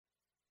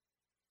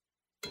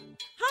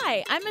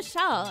Hi, I'm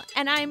Michelle,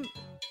 and am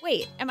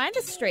I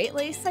the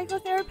straight-laced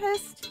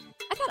psychotherapist?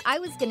 I thought I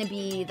was going to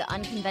be the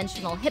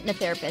unconventional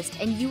hypnotherapist,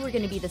 and you were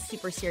going to be the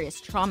super serious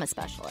trauma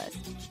specialist.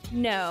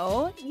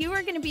 No, you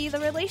were going to be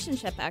the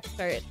relationship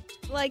expert,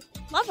 like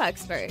love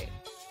expert.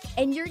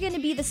 And you're going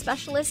to be the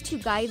specialist who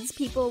guides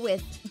people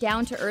with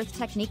down-to-earth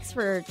techniques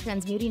for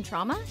transmuting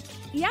trauma?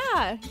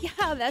 Yeah,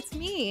 that's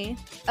me.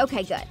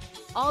 Okay, good.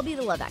 I'll be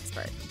the love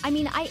expert. I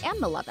mean, I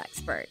am the love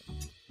expert.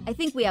 I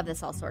think we have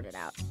this all sorted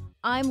out.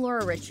 I'm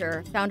Laura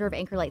Richer, founder of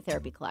Anchor Light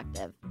Therapy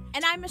Collective.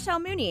 And I'm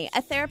Michelle Mooney,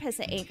 a therapist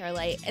at Anchor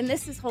Light, and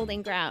this is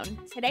Holding Ground.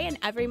 Today and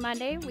every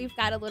Monday, we've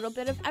got a little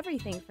bit of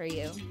everything for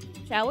you.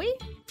 Shall we?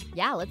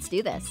 Yeah, let's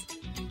do this.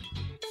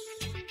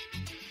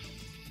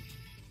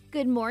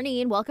 Good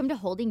morning. Welcome to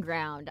Holding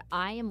Ground.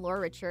 I am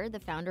Laura Richer, the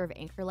founder of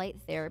Anchor Light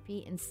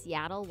Therapy in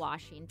Seattle,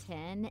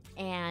 Washington.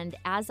 And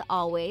as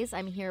always,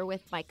 I'm here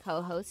with my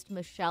co-host,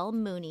 Michelle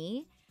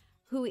Mooney,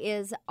 who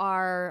is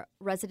our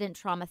resident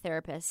trauma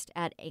therapist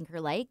at Anchor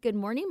Light. Good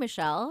morning,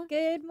 Michelle.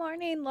 Good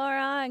morning,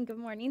 Laura, and good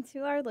morning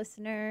to our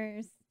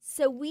listeners.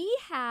 So we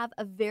have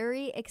a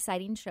very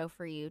exciting show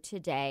for you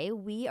today.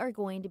 We are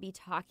going to be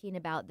talking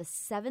about the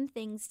 7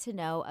 things to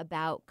know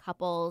about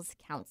couples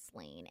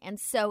counseling. And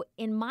so,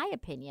 in my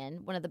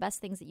opinion, one of the best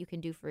things that you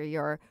can do for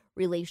your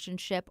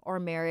relationship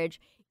or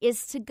marriage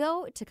is to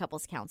go to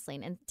couples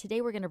counseling. And today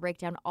we're going to break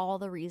down all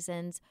the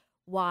reasons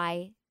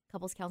why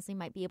couples counseling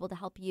might be able to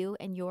help you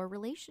and your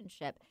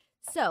relationship.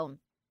 So,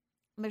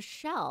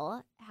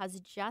 Michelle has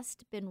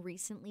just been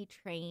recently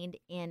trained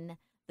in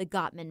the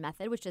Gottman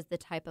method, which is the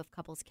type of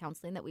couples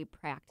counseling that we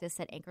practice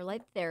at Anchor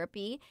Light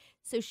Therapy.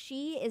 So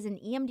she is an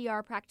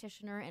EMDR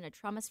practitioner and a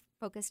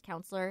trauma-focused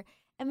counselor.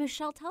 And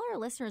Michelle, tell our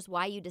listeners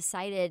why you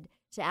decided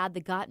to add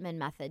the Gottman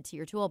method to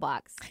your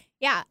toolbox.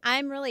 Yeah,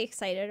 I'm really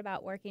excited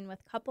about working with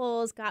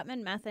couples.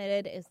 Gottman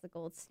method is the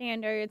gold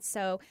standard.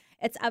 So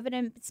it's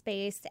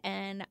evidence-based,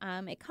 and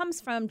it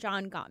comes from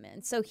John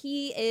Gottman. So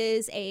he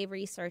is a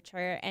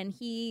researcher, and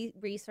he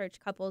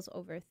researched couples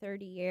over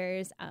 30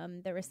 years.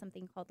 There was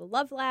something called the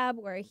Love Lab,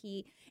 where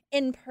he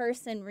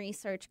in-person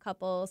researched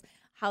couples,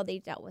 how they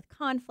dealt with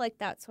conflict,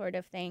 that sort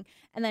of thing.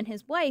 And then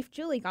his wife,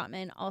 Julie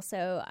Gottman,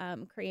 also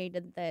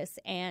created this.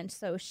 And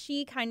so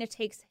she kind of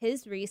takes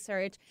his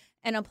research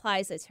and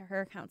applies it to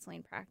her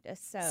counseling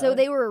practice. So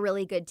they were a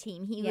really good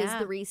team. He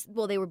was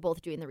they were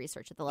both doing the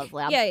research at the Love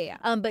Lab. Yeah.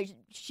 But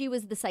she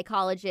was the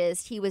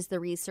psychologist, he was the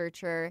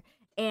researcher,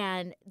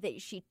 and they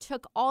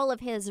took all of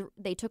his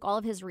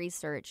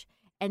research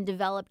and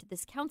developed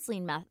this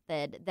counseling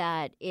method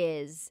that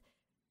is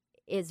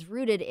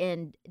rooted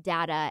in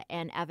data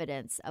and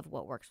evidence of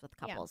what works with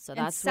couples. Yeah.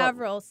 So that's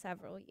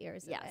several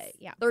years. Yes, of it.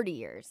 Yeah, 30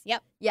 years.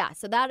 Yep. Yeah.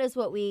 So that is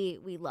what we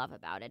love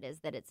about it, is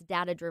that it's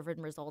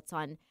data-driven results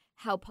on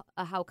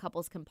how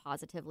couples can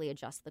positively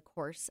adjust the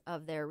course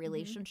of their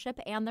relationship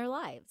and their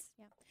lives.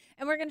 Yeah.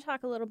 And we're going to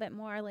talk a little bit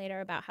more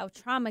later about how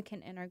trauma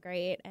can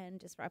integrate and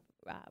disrupt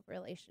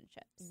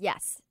relationships.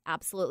 Yes,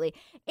 absolutely.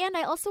 And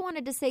I also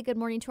wanted to say good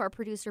morning to our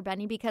producer,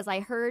 Benny, because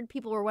I heard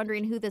people were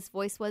wondering who this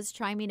voice was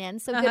chiming in.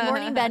 So good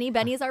morning, Benny.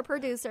 Benny's our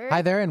producer.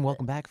 Hi there, and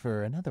welcome back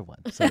for another one.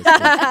 So to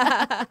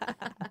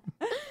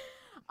speak.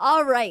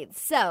 All right.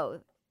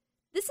 So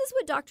this is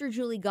what Dr.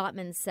 Julie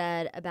Gottman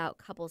said about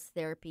couples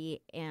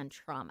therapy and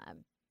trauma.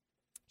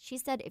 She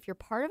said, if you're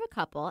part of a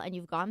couple and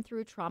you've gone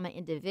through trauma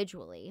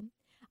individually,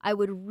 I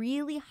would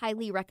really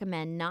highly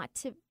recommend not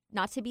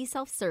to be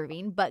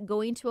self-serving, but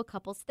going to a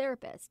couples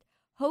therapist.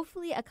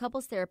 Hopefully a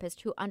couples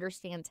therapist who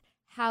understands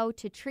how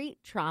to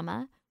treat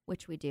trauma,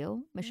 which we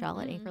do, Michelle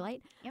at Anchor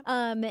Light,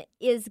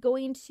 is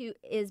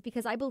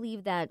because I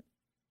believe that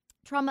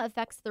trauma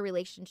affects the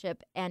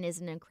relationship and is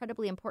an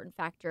incredibly important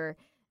factor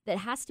that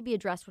has to be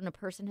addressed when a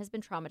person has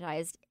been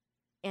traumatized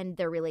in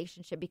their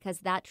relationship, because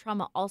that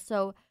trauma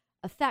also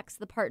affects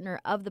the partner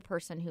of the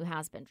person who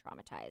has been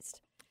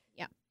traumatized.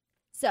 Yeah.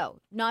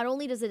 So not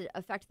only does it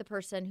affect the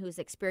person who's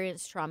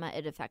experienced trauma,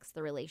 it affects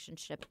the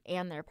relationship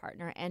and their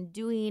partner. And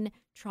doing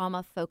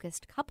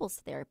trauma-focused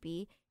couples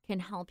therapy can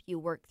help you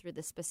work through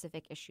the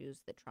specific issues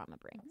that trauma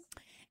brings.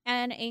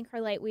 And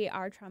Anchor Light, we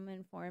are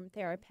trauma-informed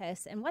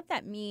therapists. And what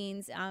that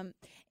means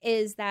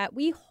is that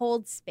we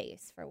hold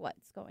space for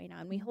what's going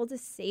on. We hold a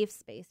safe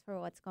space for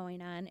what's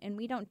going on. And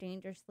we don't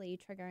dangerously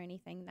trigger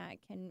anything that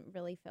can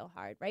really feel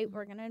hard, right?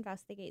 We're going to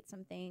investigate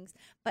some things,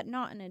 but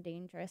not in a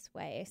dangerous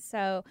way.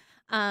 So,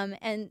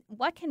 and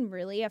what can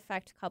really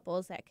affect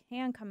couples that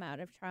can come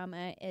out of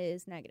trauma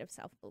is negative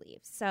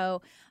self-belief.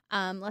 So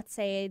let's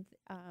say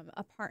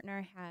a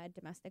partner had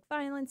domestic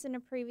violence in a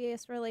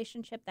previous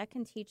relationship. That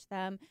can teach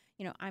them,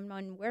 I'm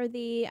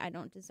unworthy, I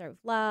don't deserve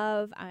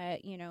love,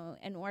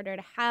 in order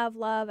to have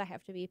love, I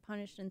have to be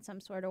punished in some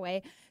sort of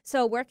way.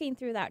 So working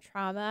through that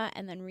trauma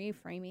and then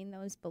reframing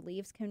those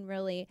beliefs can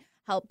really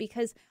help,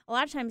 because a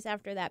lot of times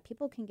after that,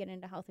 people can get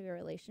into healthier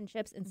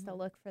relationships and still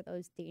look for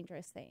those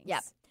dangerous things.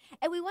 Yep.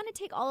 And we want to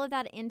take all of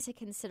that into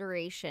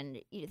consideration.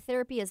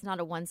 Therapy is not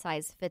a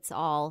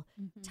one-size-fits-all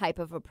type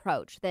of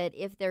approach, that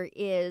if there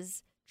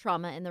is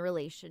trauma in the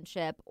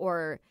relationship,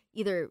 or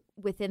either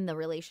within the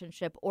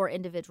relationship or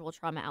individual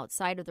trauma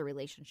outside of the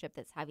relationship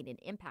that's having an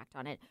impact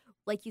on it.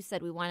 Like you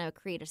said, we want to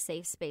create a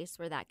safe space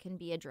where that can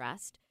be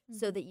addressed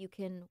so that you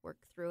can work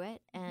through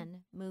it and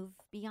move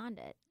beyond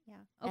it. Yeah.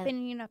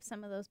 Opening up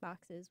some of those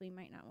boxes we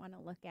might not want to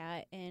look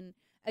at in,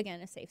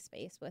 again, a safe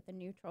space with a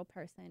neutral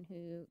person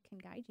who can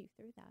guide you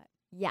through that.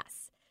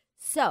 Yes.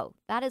 So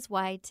that is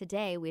why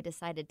today we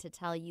decided to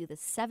tell you the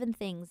 7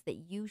 things that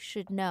you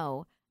should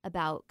know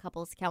about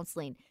couples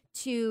counseling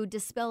to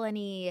dispel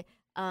any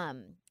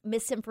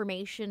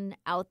misinformation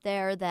out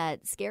there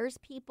that scares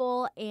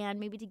people, and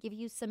maybe to give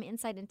you some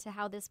insight into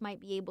how this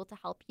might be able to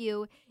help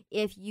you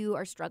if you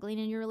are struggling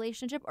in your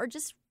relationship or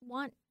just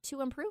want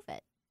to improve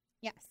it.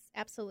 Yes,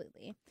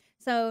 absolutely.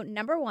 So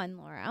number 1,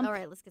 Laura. All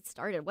right, let's get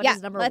started. What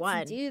is number 1?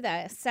 Let's do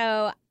this.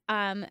 So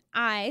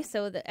as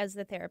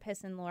the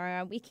therapist and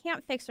Laura, we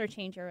can't fix or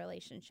change your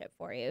relationship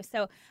for you.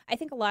 So I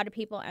think a lot of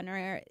people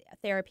enter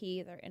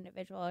therapy, they're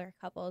individual or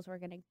couples. We're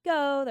going to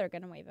go, they're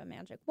going to wave a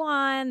magic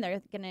wand,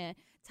 they're going to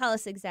tell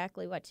us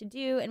exactly what to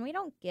do. And we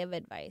don't give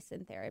advice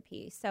in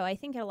therapy. So I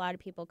think a lot of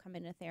people come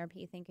into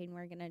therapy thinking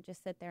we're going to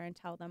just sit there and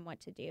tell them what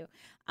to do.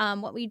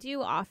 What we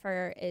do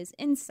offer is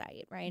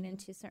insight, right,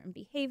 into certain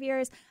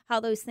behaviors, how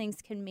those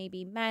things can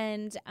maybe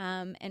mend,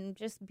 and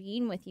just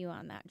being with you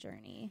on that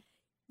journey.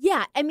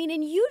 Yeah, I mean,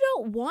 and you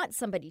don't want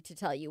somebody to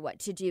tell you what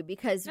to do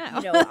because, No.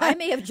 I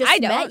may have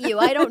just met you.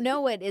 I don't know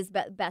what is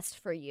best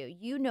for you.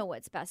 You know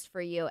what's best for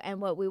you.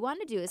 And what we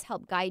want to do is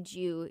help guide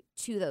you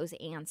to those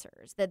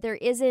answers. That there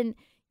isn't,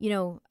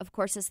 of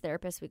course, as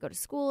therapists, we go to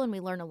school and we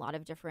learn a lot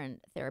of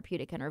different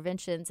therapeutic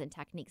interventions and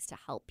techniques to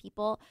help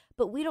people.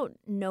 But we don't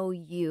know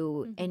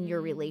you and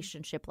your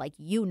relationship like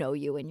you know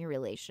you and your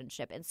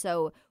relationship. And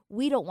so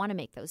we don't want to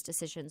make those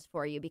decisions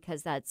for you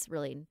because that's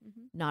really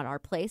not our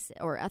place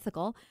or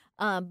ethical.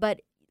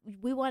 But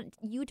we want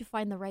you to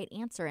find the right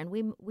answer. And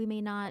we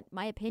may not,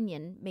 my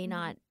opinion, may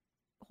not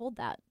hold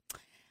that.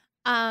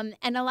 And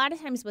a lot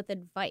of times with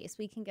advice,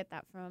 we can get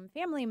that from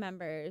family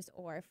members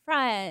or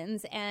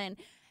friends. And,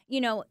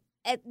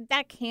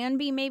 that can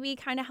be maybe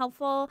kind of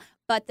helpful.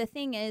 But the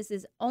thing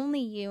is only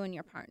you and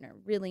your partner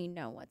really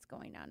know what's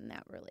going on in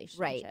that relationship.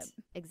 Right,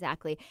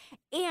 exactly.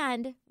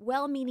 And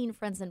well-meaning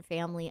friends and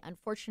family,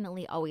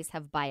 unfortunately, always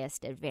have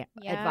biased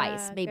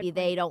advice. Maybe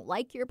they don't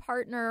like your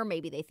partner.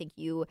 Maybe they think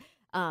you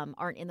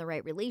aren't in the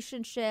right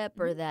relationship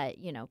or that,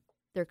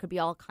 there could be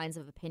all kinds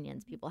of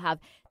opinions people have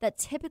that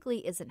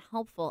typically isn't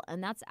helpful.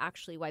 And that's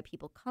actually why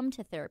people come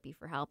to therapy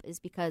for help, is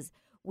because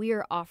we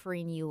are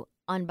offering you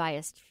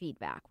unbiased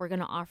feedback. We're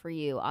going to offer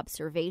you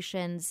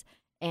observations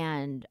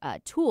and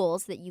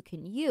tools that you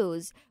can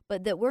use,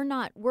 but that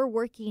we're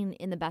working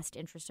in the best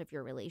interest of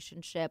your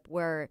relationship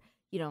where,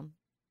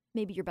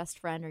 maybe your best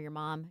friend or your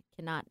mom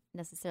cannot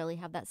necessarily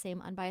have that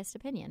same unbiased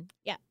opinion.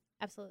 Yeah.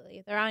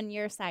 Absolutely. They're on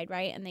your side,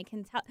 right? And they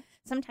can tell.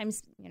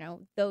 Sometimes,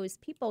 those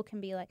people can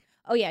be like,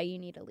 oh, yeah, you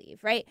need to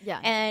leave, right? Yeah.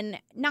 And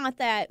not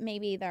that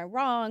maybe they're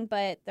wrong,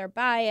 but they're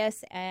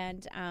biased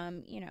and,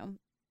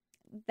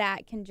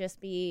 that can just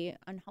be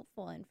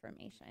unhelpful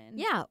information.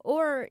 Yeah.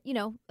 Or,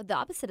 the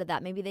opposite of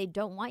that. Maybe they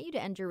don't want you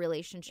to end your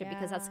relationship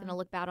because that's going to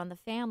look bad on the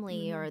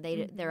family or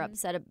they're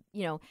upset,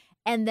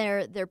 and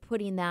they're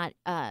putting that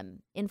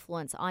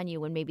influence on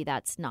you when maybe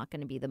that's not going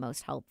to be the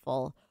most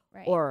helpful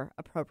or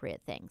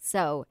appropriate thing.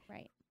 So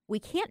we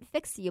can't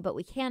fix you, but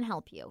we can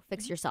help you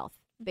fix yourself,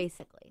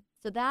 basically.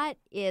 So that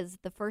is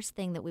the first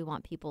thing that we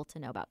want people to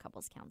know about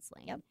couples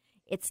counseling. Yep.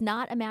 It's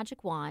not a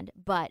magic wand,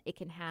 but it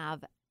can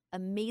have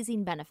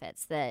amazing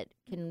benefits that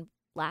can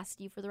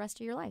last you for the rest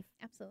of your life.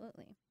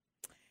 Absolutely.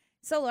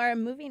 So, Laura,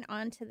 moving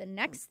on to the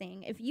next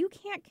thing, if you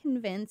can't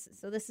convince,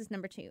 so this is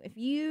number 2, if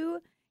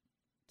you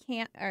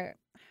can't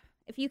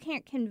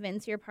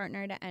convince your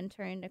partner to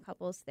enter into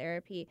couples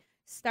therapy,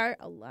 start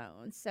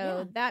alone.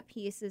 So that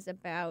piece is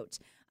about,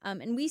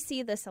 and we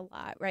see this a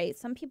lot, right?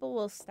 Some people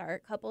will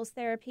start couples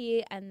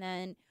therapy and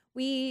then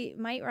we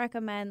might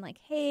recommend like,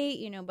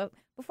 hey, but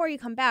before you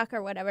come back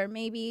or whatever,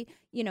 maybe,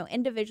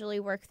 individually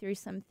work through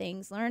some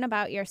things, learn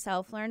about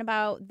yourself, learn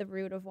about the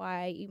root of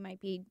why you might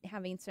be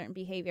having certain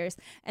behaviors.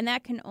 And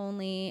that can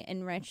only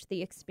enrich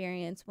the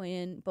experience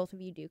when both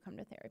of you do come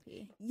to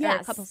therapy.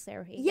 Yes. Or couples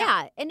therapy.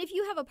 Yeah. And if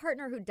you have a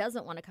partner who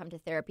doesn't want to come to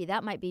therapy,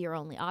 that might be your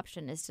only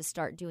option, is to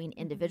start doing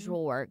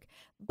individual work.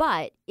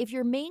 But if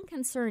your main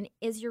concern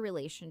is your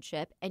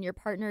relationship and your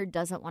partner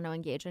doesn't want to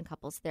engage in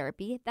couples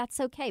therapy, that's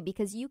okay,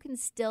 because you can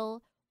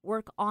still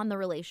work on the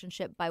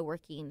relationship by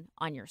working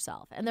on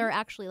yourself. And there are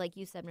actually, like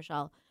you said,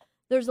 Michelle,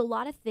 there's a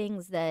lot of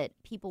things that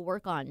people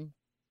work on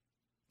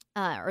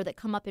or that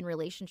come up in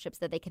relationships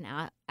that they can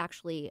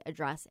actually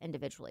address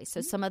individually. So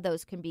some of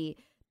those can be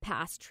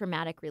past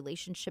traumatic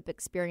relationship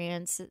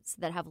experiences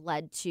that have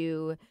led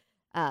to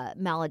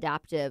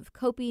maladaptive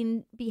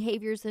coping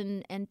behaviors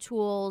and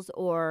tools,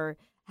 or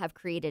have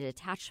created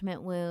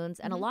attachment wounds.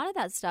 And a lot of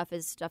that stuff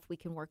is stuff we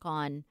can work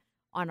on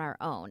our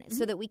own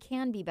so that we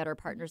can be better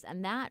partners.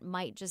 And that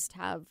might just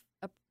have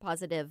a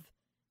positive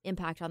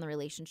impact on the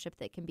relationship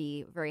that can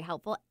be very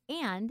helpful.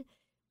 And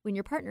when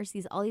your partner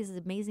sees all these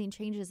amazing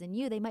changes in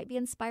you, they might be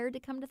inspired to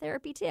come to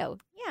therapy too.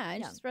 Yeah, I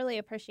just really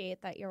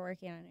appreciate that you're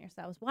working on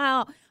yourselves.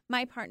 Wow,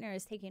 my partner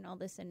is taking all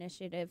this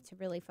initiative to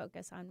really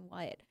focus on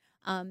what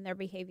their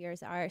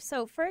behaviors are.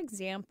 So, for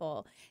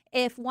example,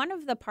 if one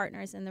of the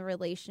partners in the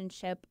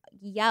relationship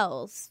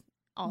yells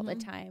all the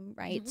time,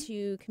 right,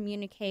 to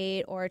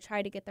communicate or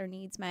try to get their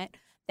needs met,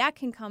 that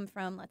can come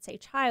from, let's say,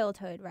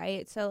 childhood,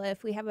 right? So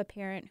if we have a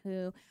parent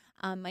who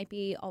might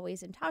be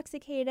always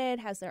intoxicated,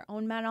 has their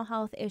own mental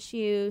health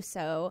issues,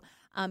 so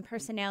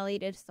personality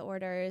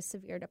disorders,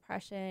 severe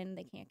depression,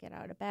 they can't get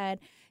out of bed.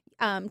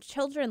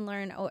 Children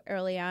learn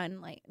early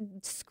on, like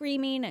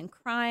screaming and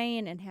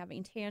crying and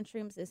having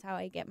tantrums is how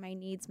I get my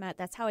needs met.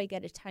 That's how I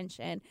get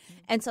attention.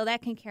 And so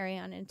that can carry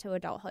on into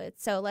adulthood.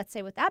 So let's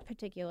say with that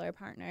particular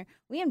partner,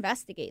 we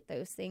investigate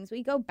those things.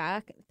 We go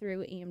back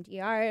through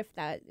EMDR if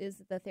that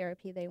is the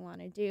therapy they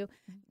want to do,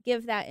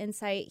 give that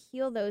insight,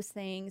 heal those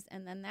things,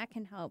 and then that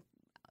can help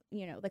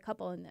the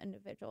couple and the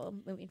individual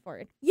moving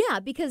forward. Yeah,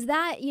 because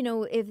that,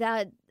 if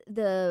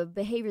the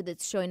behavior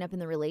that's showing up in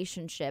the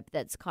relationship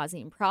that's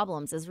causing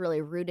problems is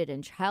really rooted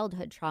in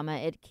childhood trauma,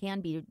 it can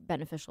be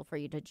beneficial for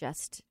you to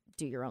just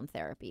do your own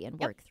therapy and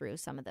work through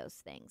some of those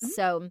things.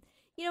 So,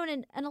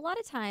 and a lot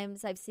of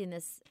times I've seen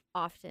this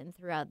often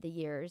throughout the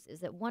years is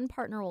that one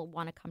partner will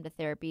want to come to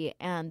therapy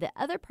and the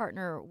other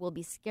partner will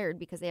be scared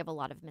because they have a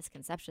lot of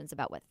misconceptions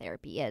about what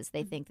therapy is.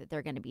 They think that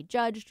they're going to be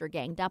judged or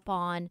ganged up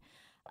on.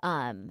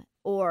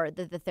 Or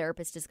that the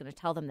therapist is going to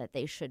tell them that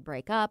they should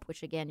break up,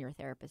 which again, your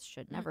therapist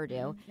should never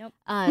do. Nope.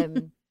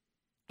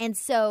 And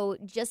so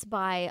just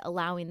by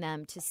allowing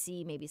them to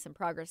see maybe some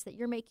progress that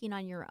you're making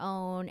on your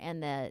own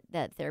and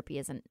that therapy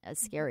isn't a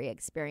scary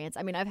experience.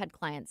 I mean, I've had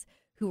clients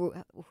who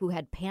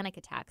had panic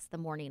attacks the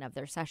morning of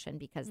their session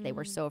because they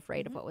were so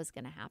afraid of what was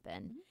going to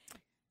happen.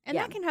 And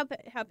that can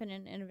happen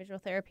in individual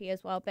therapy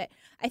as well. But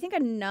I think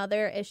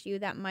another issue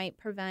that might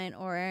prevent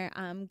or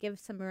give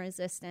some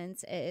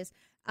resistance is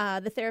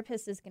the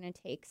therapist is going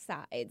to take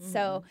sides.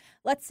 So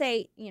let's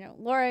say,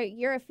 Laura,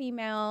 you're a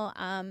female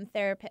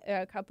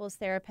couples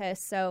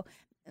therapist. So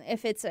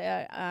if it's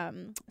a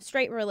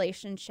straight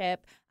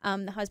relationship,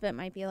 the husband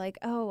might be like,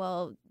 oh,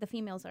 well, the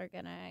females are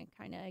going to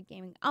kind of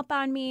gang up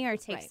on me or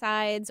take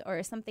sides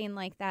or something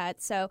like that.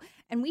 So,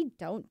 and we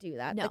don't do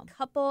that. No. The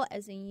couple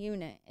as a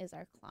unit is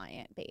our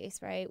client base,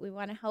 right? We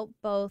want to help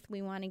both.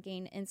 We want to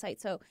gain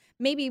insight. So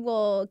maybe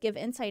we'll give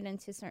insight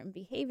into certain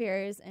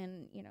behaviors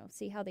and,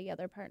 see how the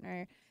other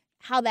partner,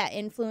 how that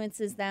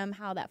influences them,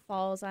 how that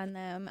falls on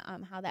them,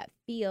 how that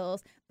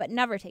feels, but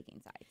never taking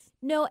sides.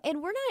 No,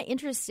 and we're not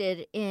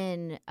interested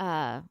in,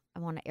 I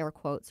want to air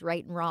quotes,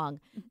 right and wrong,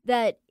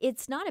 that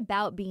it's not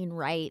about being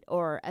right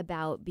or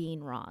about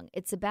being wrong.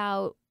 It's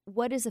about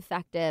what is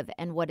effective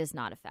and what is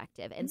not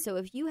effective. And so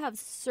if you have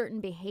certain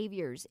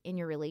behaviors in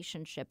your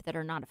relationship that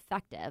are not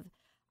effective,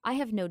 I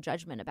have no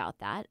judgment about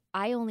that.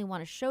 I only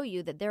want to show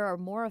you that there are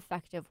more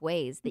effective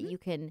ways that you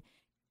can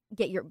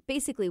get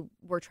basically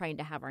we're trying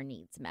to have our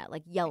needs met,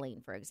 like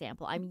yelling, for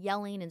example. I'm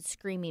yelling and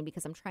screaming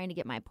because I'm trying to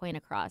get my point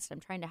across. I'm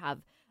trying to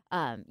have,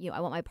 I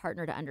want my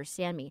partner to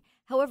understand me.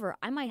 However,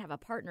 I might have a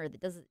partner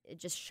that it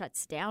just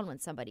shuts down when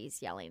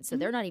somebody's yelling. So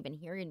they're not even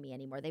hearing me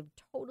anymore. They've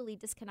totally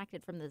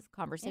disconnected from this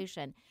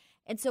conversation.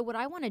 And so what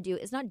I want to do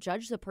is not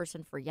judge the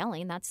person for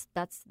yelling. That's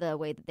the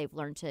way that they've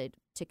learned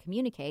to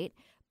communicate,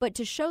 but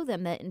to show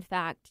them that, in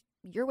fact,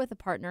 you're with a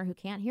partner who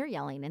can't hear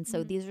yelling. And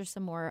so these are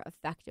some more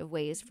effective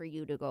ways for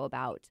you to go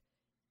about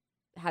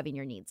having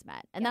your needs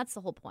met. And that's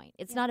the whole point.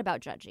 It's not about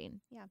judging.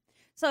 Yeah.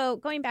 So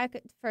going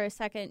back for a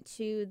second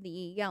to the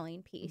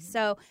yelling piece.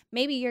 So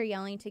maybe you're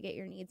yelling to get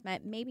your needs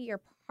met. Maybe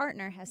your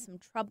partner has some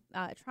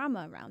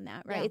trauma around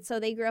that, right? Yeah. So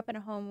they grew up in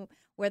a home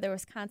where there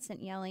was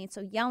constant yelling. So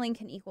yelling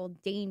can equal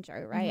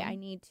danger, right? I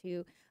need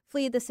to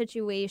flee the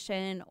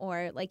situation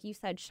or, like you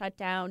said, shut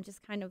down,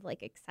 just kind of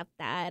like accept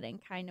that and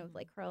kind of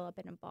like curl up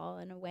in a ball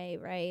in a way,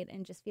 right?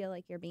 And just feel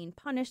like you're being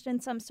punished in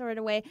some sort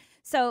of way.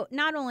 So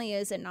not only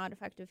is it not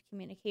effective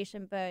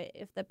communication, but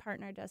if the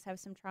partner does have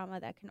some trauma,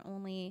 that can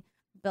only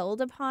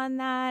build upon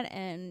that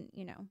and,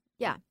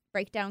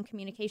 break down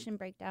communication,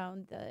 break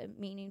down the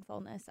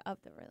meaningfulness of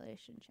the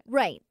relationship.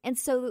 Right. And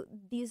so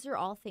these are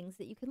all things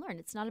that you can learn.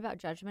 It's not about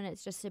judgment.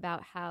 It's just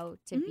about how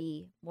to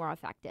be more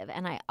effective.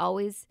 And I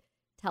always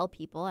tell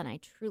people, and I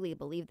truly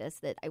believe this,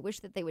 that I wish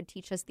that they would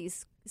teach us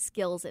these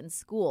skills in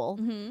school.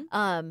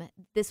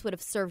 This would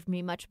have served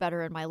me much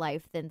better in my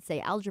life than, say,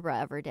 algebra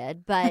ever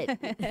did. But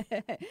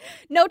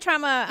no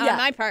trauma on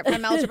my part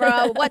from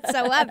algebra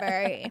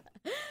whatsoever.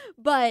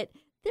 But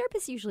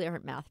therapists usually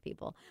aren't math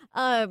people.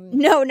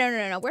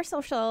 No. We're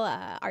social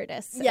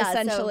artists,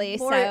 essentially.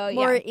 So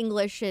more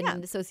English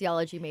and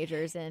sociology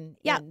majors in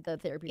the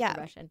therapy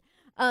profession.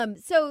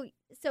 But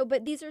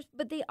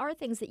they are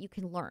things that you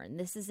can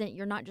learn.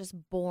 You're not just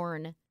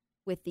born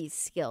with these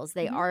skills.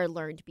 They are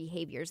learned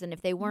behaviors. And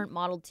if they weren't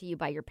modeled to you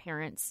by your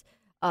parents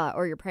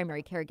or your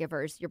primary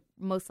caregivers, you're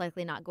most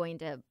likely not going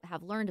to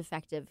have learned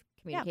effective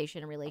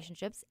communication and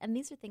relationships. And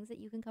these are things that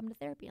you can come to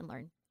therapy and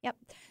learn. Yep.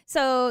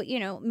 So,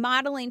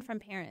 modeling from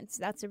parents,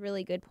 that's a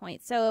really good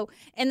point. So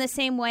in the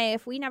same way,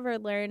 if we never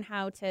learn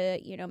how to,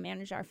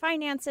 manage our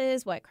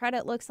finances, what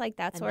credit looks like,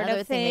 that sort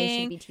Another of thing thing.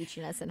 they should be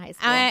teaching us in high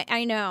school.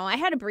 I know. I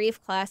had a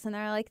brief class and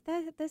they're like,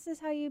 this is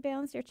how you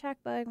balance your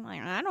checkbook. I'm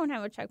like, I don't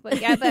have a checkbook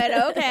yet, but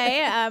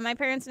okay. My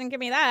parents didn't give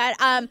me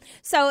that.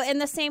 So in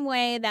the same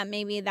way that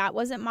maybe that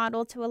wasn't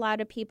modeled to a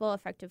lot of people,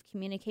 effective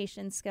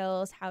communication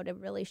skills, how to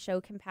really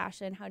show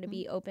compassion, how to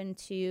be open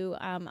to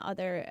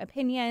other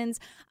opinions.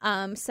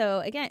 So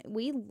again,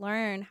 we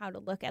learn how to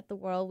look at the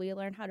world. We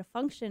learn how to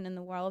function in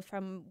the world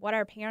from what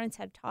our parents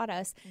had taught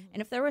us.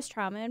 And if there was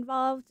trauma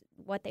involved,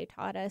 what they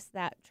taught us,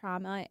 that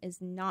trauma is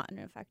not an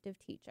effective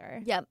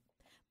teacher. Yep.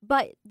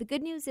 But the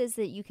good news is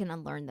that you can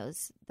unlearn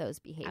those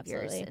behaviors.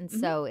 Absolutely. And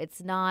so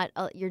it's not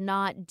you're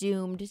not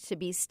doomed to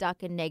be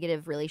stuck in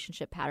negative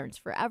relationship patterns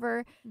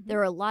forever. There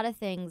are a lot of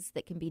things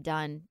that can be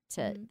done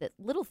that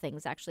little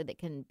things actually that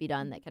can be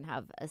done that can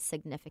have a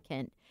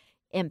significant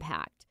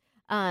impact.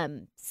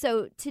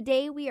 So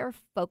today we are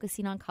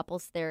focusing on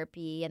couples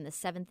therapy and the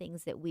 7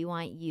 things that we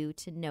want you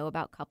to know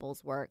about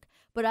couples work.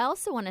 But I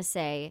also want to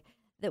say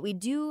that we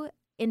do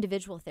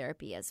individual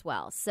therapy as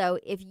well. So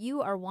if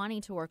you are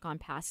wanting to work on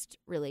past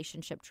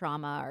relationship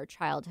trauma or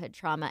childhood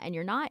trauma and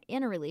you're not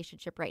in a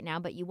relationship right now,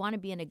 but you want to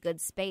be in a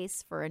good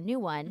space for a new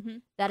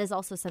one, that is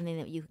also something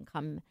that you can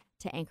come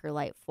to Anchor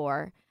Light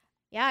for.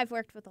 Yeah, I've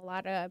worked with a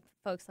lot of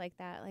folks like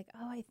that. Like,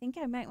 I think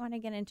I might want to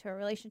get into a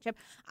relationship.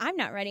 I'm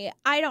not ready.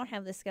 I don't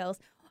have the skills.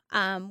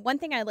 One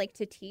thing I like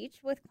to teach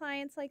with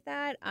clients like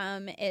that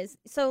is,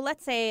 so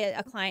let's say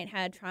a client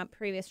had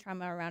previous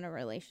trauma around a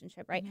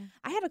relationship, right?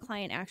 I had a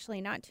client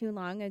actually not too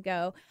long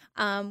ago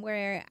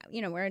where,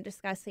 we're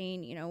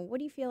discussing, what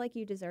do you feel like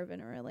you deserve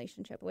in a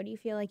relationship? What do you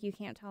feel like you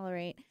can't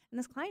tolerate? And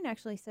this client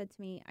actually said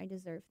to me, I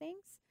deserve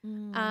things.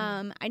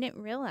 I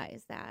didn't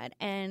realize that.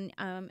 And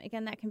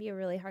again, that can be a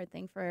really hard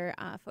thing for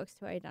folks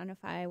to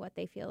identify what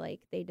they feel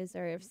like they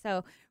deserve.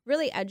 So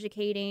really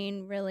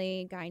educating,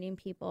 really guiding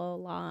people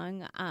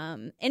along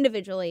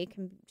individually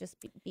can just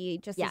be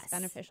just as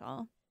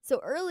beneficial. So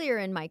earlier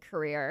in my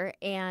career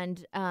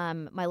and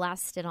my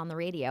last stint on the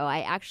radio,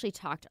 I actually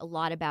talked a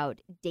lot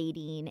about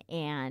dating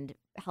and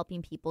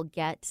helping people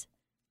get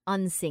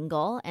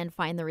unsingle and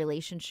find the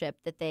relationship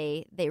that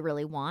they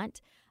really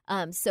want.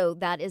 So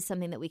that is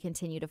something that we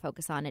continue to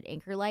focus on at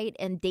Anchor Light.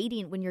 And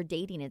dating, when you're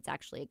dating, it's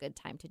actually a good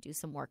time to do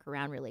some work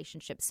around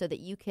relationships so that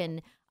you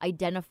can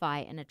identify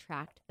and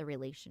attract the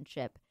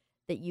relationship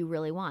that you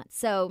really want.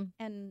 So,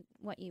 and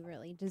what you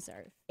really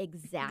deserve.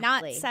 Exactly.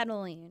 Not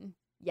settling.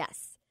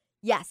 Yes.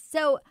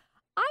 So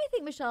I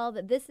think, Michelle,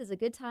 that this is a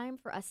good time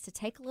for us to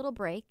take a little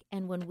break.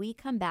 And when we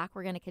come back,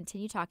 we're going to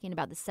continue talking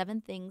about the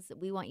 7 things that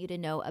we want you to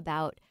know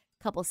about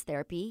couples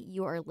therapy.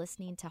 You are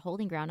listening to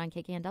Holding Ground on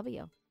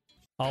KKNW.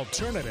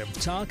 Alternative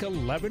Talk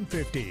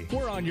 1150.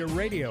 We're on your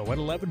radio at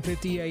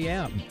 1150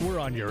 a.m. We're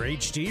on your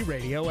HD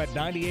radio at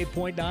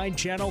 98.9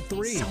 Channel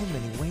 3. So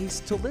many ways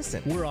to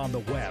listen. We're on the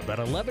web at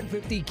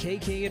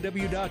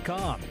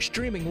 1150kknw.com,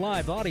 streaming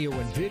live audio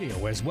and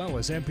video as well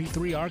as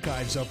MP3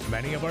 archives of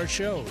many of our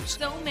shows.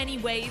 So many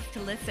ways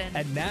to listen.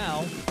 And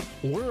now,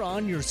 we're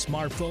on your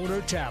smartphone or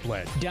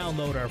tablet.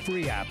 Download our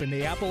free app in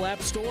the Apple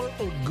App Store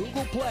or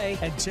Google Play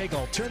and take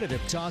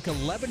Alternative Talk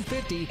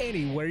 1150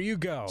 anywhere you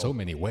go. So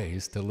many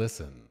ways to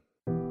listen.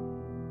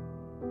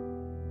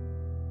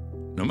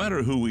 No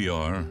matter who we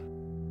are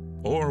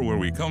or where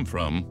we come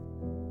from,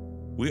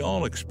 we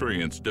all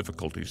experience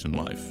difficulties in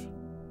life.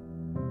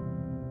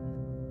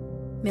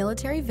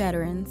 Military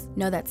veterans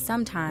know that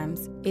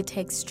sometimes it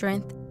takes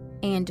strength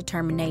and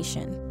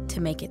determination to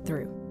make it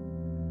through.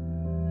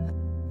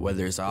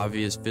 Whether it's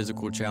obvious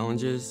physical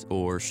challenges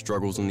or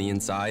struggles on the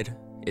inside,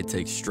 it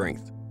takes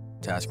strength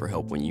to ask for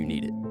help when you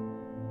need it.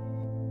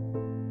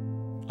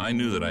 I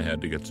knew that I had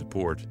to get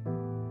support,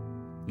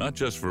 not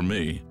just for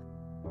me,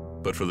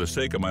 but for the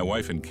sake of my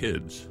wife and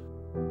kids.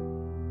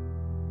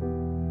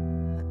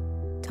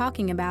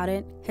 Talking about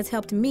it has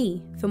helped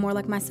me feel more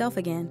like myself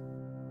again.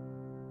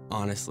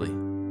 Honestly,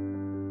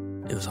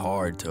 it was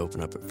hard to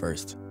open up at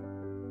first,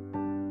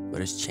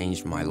 but it's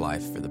changed my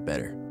life for the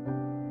better.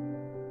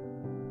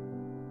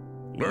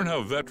 Learn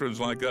how veterans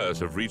like us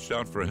have reached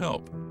out for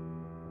help.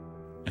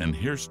 And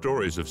hear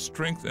stories of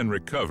strength and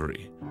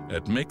recovery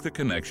at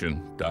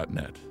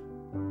maketheconnection.net.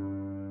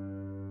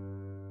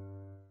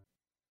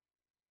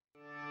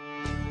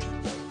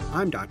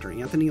 I'm Dr.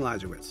 Anthony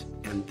Lazarowitz,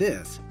 and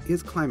this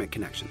is Climate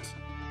Connections.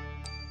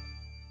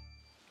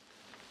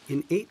 In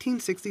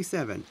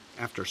 1867,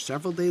 after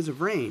several days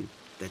of rain,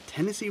 the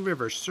Tennessee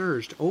River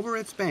surged over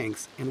its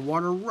banks and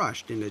water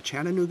rushed into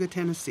Chattanooga,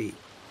 Tennessee.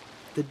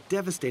 The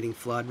devastating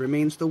flood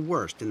remains the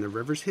worst in the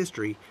river's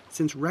history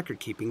since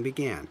record-keeping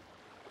began.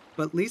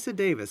 But Lisa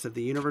Davis of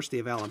the University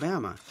of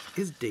Alabama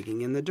is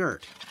digging in the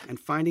dirt and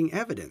finding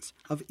evidence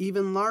of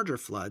even larger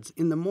floods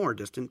in the more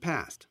distant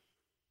past.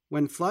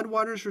 When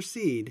floodwaters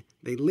recede,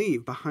 they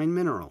leave behind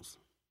minerals.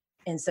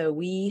 And so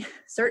we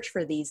search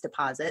for these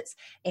deposits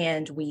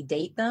and we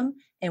date them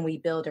and we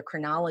build a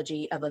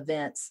chronology of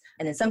events.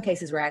 And in some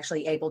cases, we're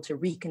actually able to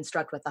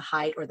reconstruct what the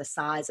height or the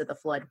size of the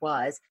flood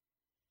was.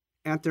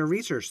 At their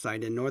research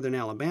site in northern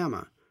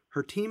Alabama,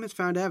 her team has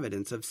found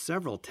evidence of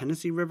several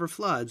Tennessee River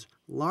floods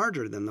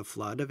larger than the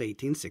flood of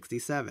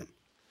 1867.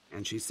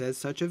 And she says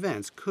such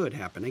events could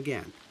happen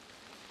again.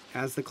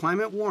 As the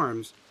climate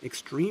warms,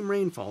 extreme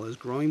rainfall is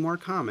growing more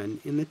common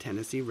in the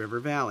Tennessee River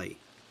Valley.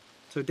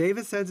 So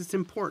Davis says it's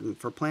important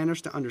for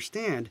planners to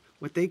understand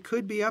what they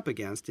could be up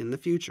against in the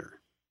future.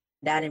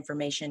 That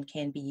information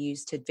can be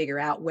used to figure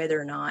out whether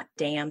or not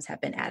dams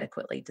have been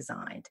adequately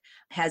designed.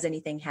 Has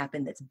anything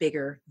happened that's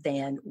bigger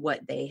than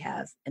what they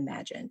have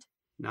imagined?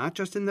 Not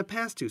just in the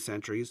past 2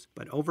 centuries,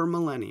 but over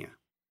millennia.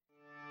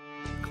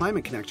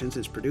 Climate Connections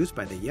is produced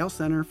by the Yale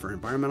Center for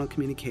Environmental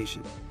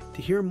Communication.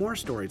 To hear more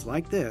stories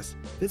like this,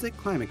 visit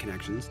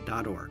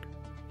climateconnections.org.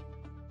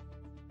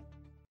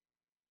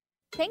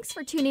 Thanks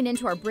for tuning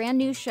into our brand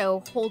new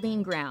show,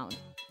 Holding Ground.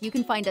 You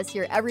can find us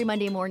here every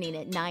Monday morning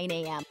at 9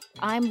 a.m.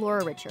 I'm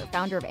Laura Richer,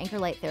 founder of Anchor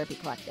Light Therapy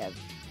Collective.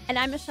 And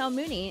I'm Michelle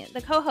Mooney,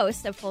 the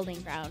co-host of Holding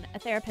Ground, a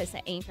therapist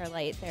at Anchor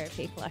Light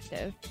Therapy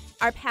Collective.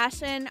 Our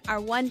passion, our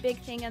one big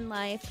thing in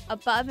life,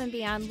 above and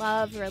beyond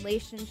love,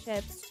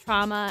 relationships,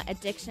 trauma,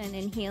 addiction,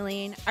 and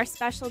healing, our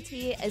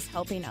specialty is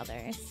helping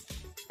others.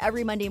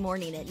 Every Monday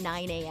morning at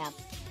 9 a.m.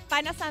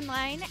 Find us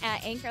online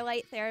at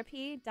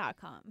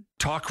anchorlighttherapy.com.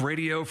 Talk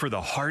radio for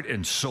the heart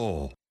and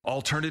soul.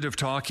 Alternative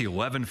Talk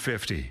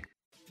 1150.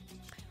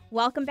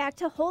 Welcome back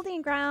to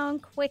Holding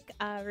Ground. Quick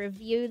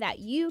review that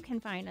you can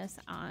find us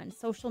on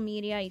social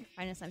media. You can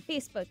find us on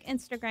Facebook,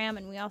 Instagram,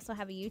 and we also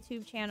have a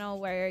YouTube channel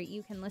where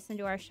you can listen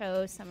to our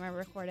shows. Some are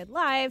recorded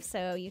live,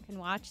 so you can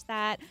watch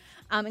that,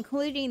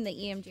 including the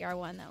EMDR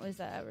one. That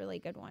was a really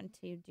good one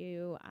to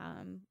do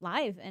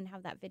live and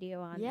have that video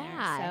on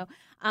there.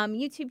 So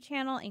YouTube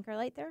channel, Anchor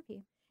Light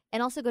Therapy.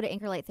 And also go to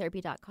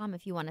anchorlighttherapy.com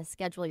if you want to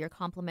schedule your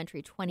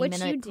complimentary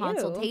 20-minute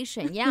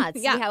consultation. Yeah,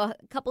 see how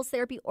couples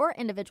therapy or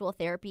individual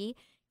therapy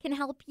can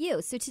help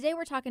you. So today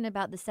we're talking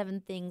about the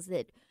 7 things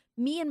that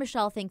me and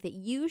Michelle think that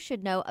you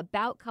should know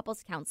about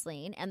couples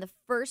counseling. And the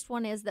first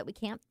one is that we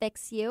can't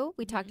fix you.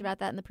 We talked about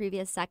that in the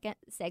previous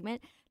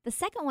segment. The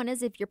second one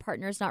is if your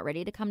partner is not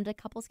ready to come to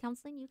couples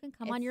counseling, you can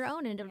come on your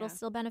own and it'll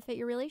still benefit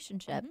your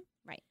relationship.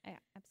 Right. Yeah,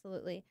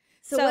 absolutely.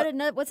 So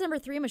what's number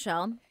 3,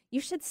 Michelle?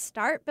 You should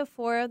start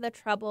before the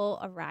trouble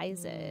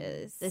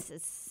arises. This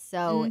is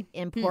so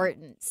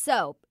important.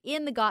 So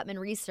in the Gottman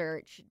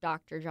research,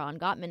 Dr. John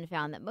Gottman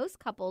found that most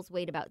couples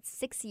wait about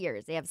 6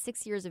 years. They have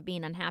 6 years of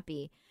being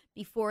unhappy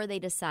before they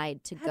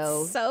decide to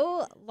go.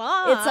 So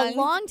long. It's a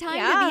long time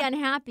to be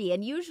unhappy.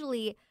 And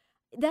usually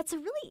that's a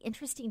really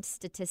interesting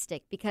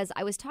statistic because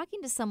I was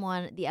talking to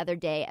someone the other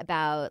day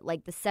about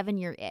like the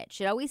 7-year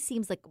itch. It always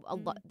seems like a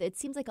lot. It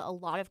seems like a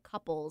lot of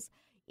couples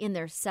in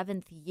their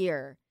 7th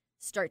year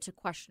start to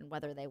question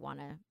whether they want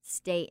to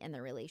stay in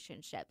the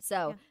relationship.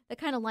 So that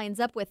kind of lines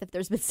up with if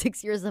there's been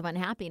 6 years of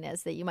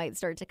unhappiness that you might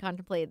start to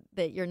contemplate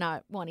that you're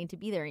not wanting to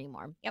be there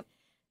anymore. Yep.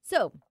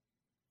 So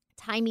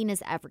timing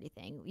is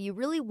everything. You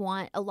really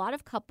want – a lot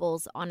of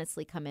couples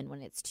honestly come in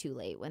when it's too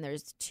late, when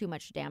there's too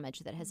much damage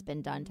that has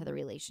been done to the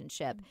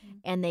relationship,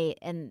 and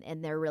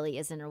there really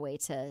isn't a way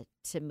to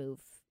move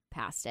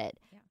past it.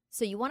 Yeah.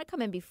 So you want to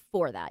come in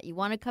before that. You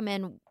want to come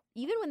in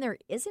even when there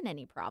isn't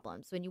any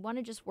problems, when you want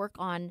to just work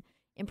on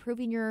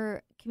improving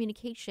your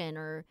communication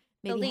or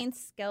maybe building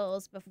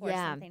skills before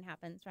something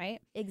happens, right?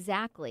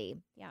 Exactly.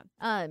 Yeah.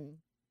 And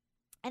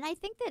I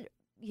think that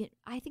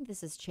I think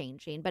this is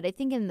changing, but I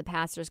think in the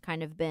past there's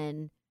kind of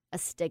been a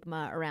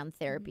stigma around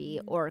therapy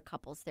or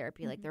couples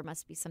therapy. Like there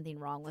must be something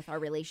wrong with our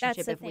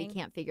relationship if we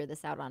can't figure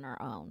this out on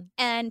our own.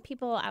 And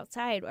people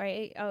outside,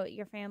 right? Oh,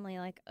 your family,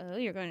 like, oh,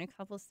 you're going to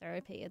couples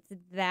therapy. It's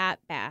that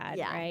bad,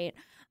 right?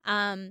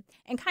 And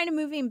kind of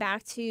moving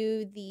back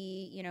to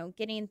the,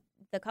 getting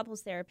the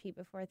couples therapy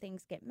before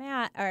things get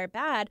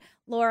bad.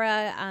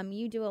 Laura,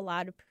 you do a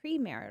lot of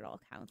premarital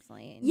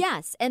counseling.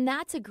 Yes, and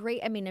that's a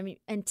great. I mean,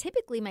 and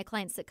typically my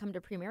clients that come to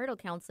premarital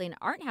counseling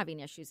aren't having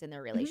issues in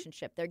their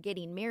relationship. They're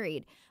getting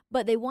married,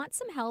 but they want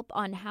some help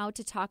on how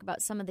to talk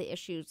about some of the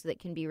issues that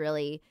can be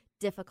really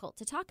difficult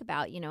to talk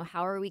about.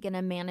 How are we going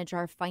to manage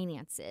our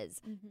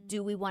finances?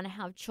 Do we want to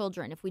have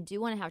children? If we do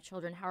want to have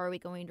children, how are we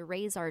going to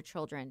raise our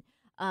children?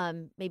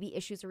 Maybe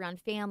issues around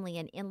family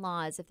and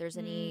in-laws, if there's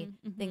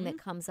anything that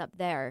comes up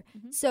there.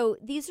 So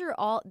this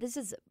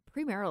is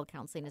premarital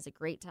counseling is a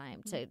great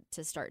time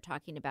to start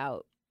talking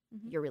about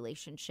your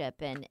relationship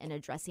and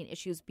addressing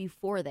issues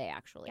before they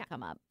actually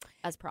come up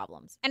as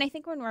problems. And I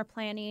think when we're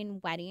planning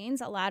weddings,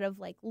 a lot of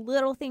like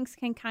little things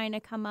can kind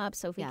of come up.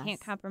 So if we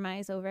can't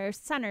compromise over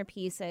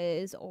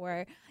centerpieces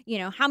or,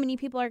 how many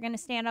people are going to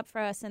stand up for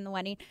us in the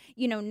wedding,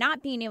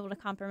 not being able to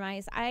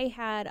compromise. I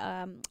had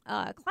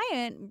a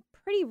client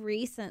pretty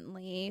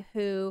recently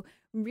who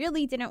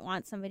really didn't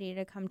want somebody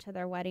to come to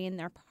their wedding.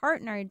 Their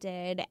partner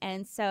did.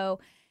 And so,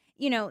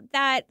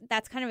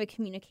 that's kind of a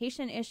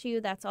communication issue.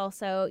 That's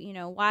also,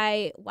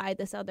 why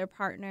this other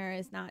partner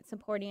is not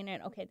supporting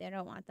it. Okay, they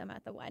don't want them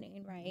at the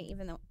wedding, right?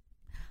 Even though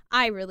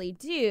I really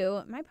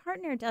do. My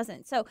partner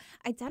doesn't. So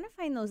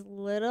identifying those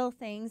little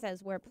things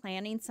as we're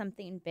planning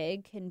something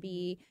big can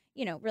be,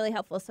 really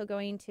helpful. So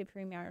going to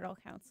premarital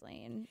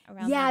counseling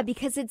around that.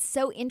 Because it's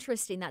so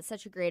interesting. That's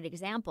such a great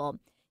example.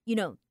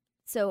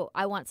 So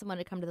I want someone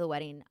to come to the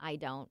wedding. I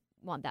don't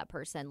want that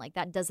person. Like,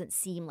 that doesn't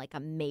seem like a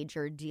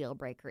major deal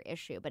breaker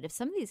issue. But if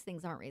some of these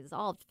things aren't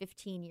resolved,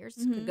 15 years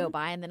could go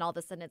by, and then all of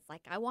a sudden it's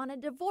like, I want a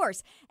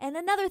divorce. And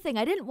another thing,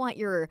 I didn't want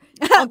your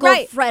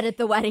Uncle Fred at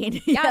the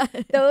wedding.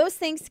 Those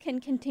things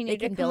can continue to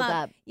can come build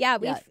up. Yeah,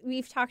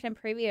 we've talked in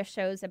previous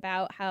shows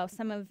about how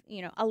some of,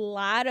 a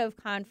lot of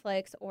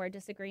conflicts or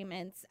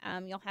disagreements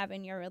you'll have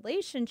in your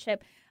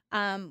relationship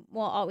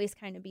will always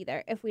kind of be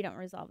there if we don't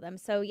resolve them.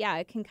 So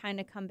it can kind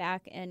of come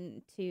back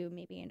into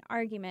maybe an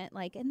argument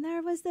like, and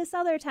there was this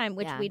other time,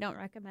 which we don't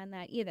recommend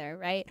that either,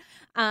 right?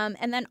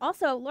 And then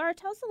also, Laura,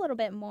 tell us a little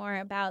bit more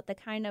about the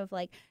kind of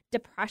like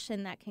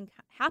depression that can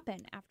happen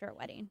after a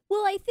wedding.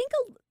 Well, I think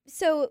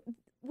so.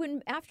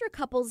 When after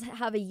couples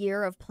have a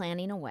year of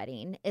planning a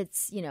wedding,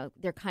 it's,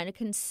 they're kind of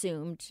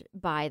consumed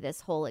by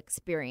this whole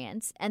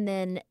experience, and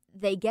then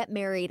they get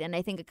married, and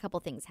I think a couple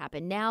things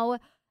happen. Now,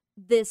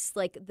 this,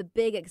 like, the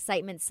big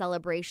excitement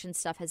celebration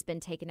stuff has been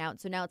taken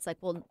out. So now it's like,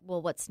 well,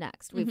 what's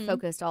next? We've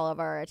focused all of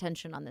our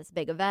attention on this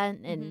big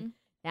event, and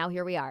now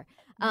here we are.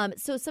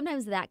 So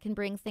sometimes that can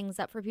bring things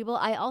up for people.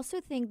 I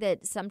also think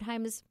that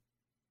sometimes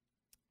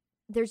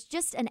there's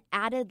just an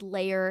added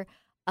layer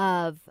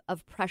of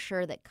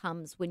pressure that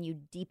comes when you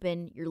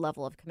deepen your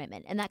level of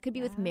commitment. And that could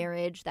be with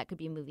marriage, that could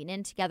be moving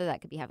in together,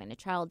 that could be having a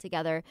child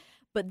together.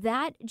 But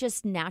that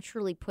just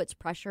naturally puts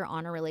pressure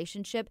on a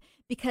relationship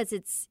because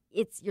it's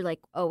you're like,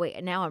 oh,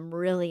 wait, now I'm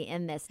really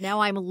in this.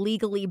 Now I'm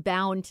legally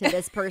bound to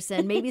this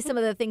person. Maybe some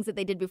of the things that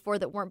they did before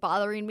that weren't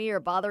bothering me are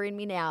bothering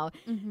me now.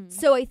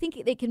 So I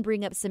think they can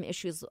bring up some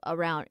issues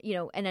around,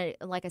 and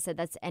like I said,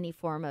 that's any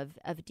form of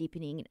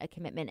deepening a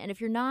commitment. And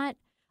if you're not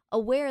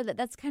aware that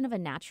that's kind of a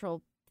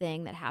natural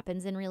thing that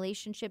happens in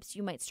relationships,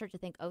 you might start to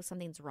think, oh,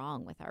 something's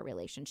wrong with our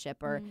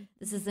relationship, or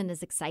this isn't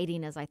as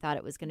exciting as I thought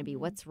it was going to be.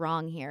 What's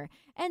wrong here?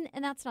 And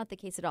that's not the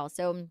case at all.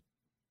 So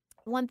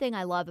one thing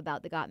I love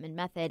about the Gottman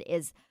method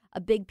is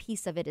a big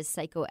piece of it is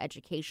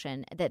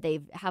psychoeducation, that they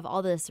have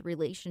all this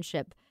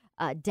relationship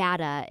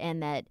data,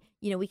 and that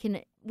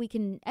we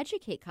can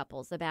educate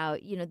couples about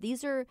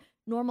these are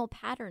normal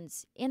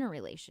patterns in a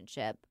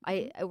relationship.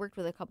 I worked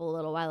with a couple a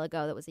little while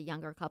ago that was a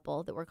younger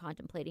couple that were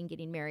contemplating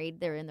getting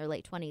married. They're in their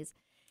late 20s.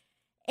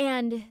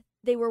 And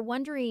they were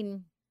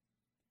wondering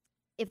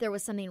if there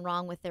was something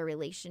wrong with their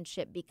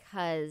relationship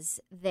because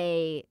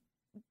they'd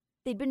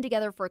been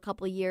together for a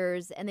couple of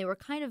years, and they were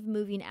kind of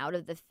moving out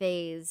of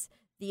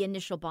the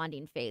initial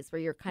bonding phase,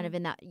 where you're kind of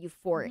in that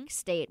euphoric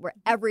state where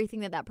everything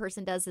that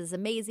person does is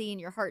amazing.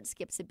 Your heart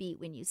skips a beat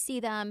when you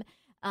see them.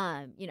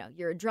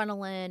 Your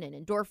adrenaline and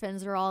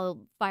endorphins are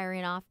all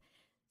firing off.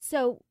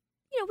 So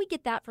we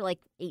get that for like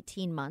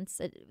 18 months.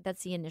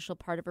 That's the initial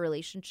part of a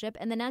relationship.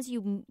 And then as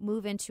you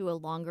move into a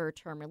longer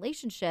term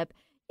relationship,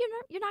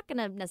 you're not going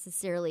to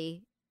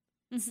necessarily,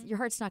 your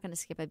heart's not going to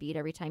skip a beat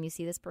every time you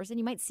see this person.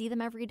 You might see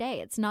them every day.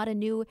 It's not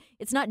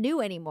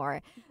new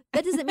anymore.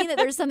 That doesn't mean that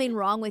there's something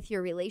wrong with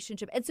your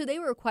relationship. And so they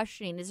were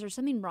questioning, is there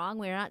something wrong?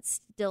 We're not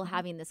still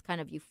having this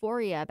kind of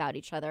euphoria about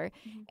each other.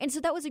 And so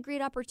that was a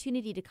great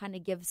opportunity to kind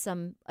of give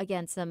some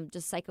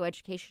just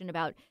psychoeducation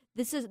about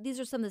these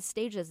are some of the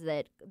stages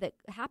that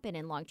happen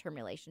in long-term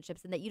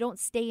relationships, and that you don't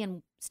stay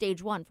in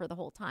stage one for the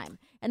whole time.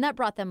 And that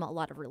brought them a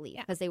lot of relief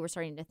because they were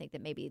starting to think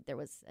that maybe there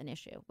was an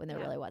issue when there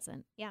really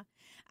wasn't. Yeah.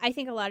 I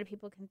think a lot of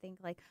people can think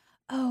like,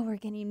 oh, we're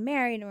getting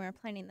married and we're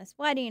planning this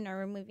wedding, or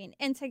we're moving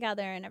in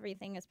together and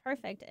everything is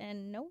perfect.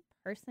 And no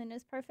person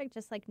is perfect,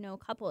 just like no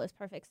couple is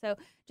perfect. So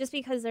just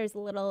because there's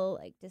little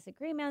like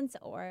disagreements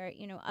or,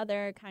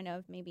 other kind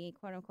of maybe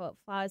quote unquote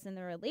flaws in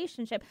the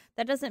relationship,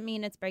 that doesn't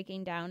mean it's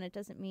breaking down. It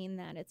doesn't mean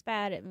that it's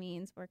bad. It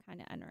means we're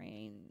kind of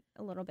entering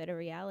a little bit of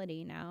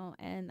reality now.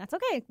 And that's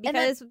okay,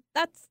 because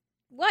that's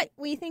what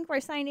we think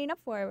we're signing up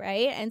for,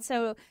 right? And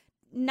so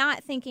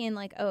not thinking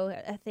like, oh,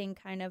 a thing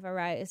kind of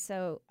arises,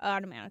 so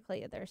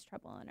automatically there's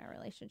trouble in our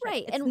relationship.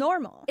 Right. It's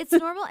normal. It's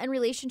normal, and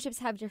relationships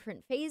have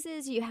different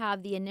phases. You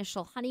have the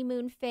initial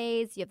honeymoon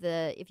phase. You have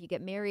if you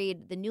get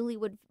married, the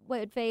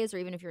newlywed phase, or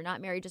even if you're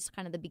not married, just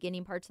kind of the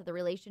beginning parts of the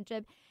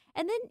relationship.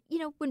 And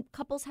then, when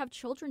couples have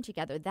children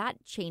together,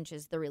 that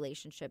changes the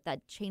relationship.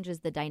 That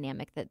changes the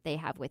dynamic that they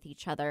have with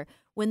each other.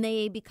 When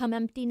they become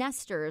empty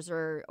nesters,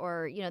 or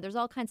there's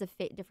all kinds of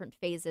different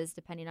phases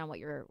depending on what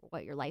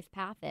your life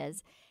path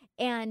is.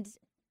 And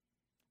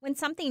when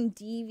something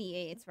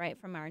deviates, right,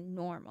 from our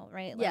normal,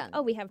 right? Like,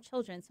 oh, we have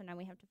children, so now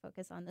we have to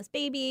focus on this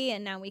baby,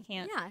 and now we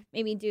can't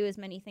maybe do as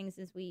many things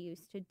as we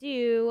used to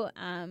do,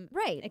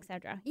 right, et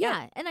cetera.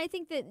 Yeah, and I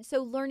think that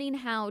learning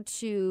how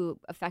to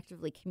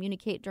effectively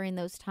communicate during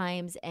those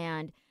times,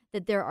 and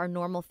that there are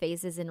normal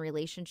phases in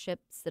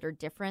relationships that are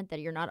different, that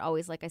you're not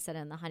always, like I said,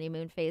 in the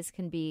honeymoon phase,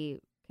 can be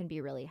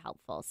really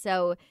helpful.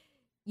 So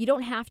you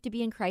don't have to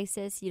be in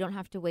crisis. You don't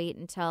have to wait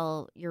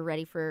until you're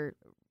ready for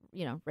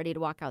ready to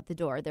walk out the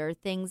door. There are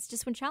things,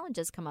 just when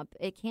challenges come up,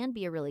 it can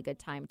be a really good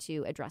time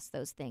to address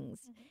those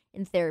things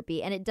in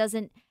therapy. And it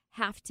doesn't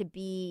have to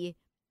be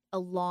a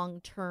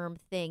long-term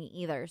thing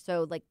either.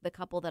 So like the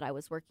couple that I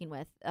was working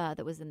with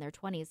that was in their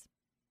 20s,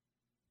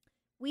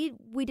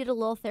 we did a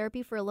little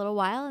therapy for a little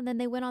while, and then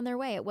they went on their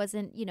way. It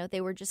wasn't,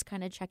 they were just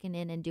kind of checking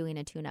in and doing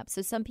a tune-up.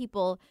 So some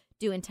people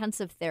do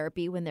intensive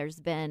therapy when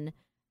there's been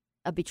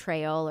a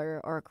betrayal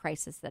or a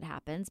crisis that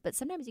happens, but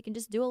sometimes you can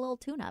just do a little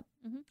tune-up.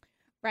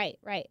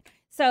 Right.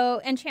 So,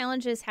 and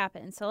challenges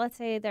happen. So let's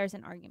say there's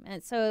an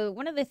argument. So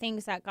one of the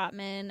things that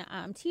Gottman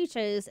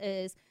teaches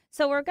is,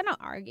 so we're going to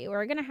argue,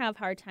 we're going to have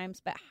hard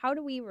times, but how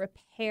do we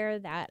repair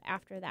that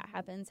after that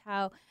happens?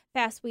 How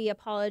fast we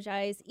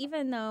apologize,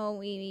 even though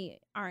we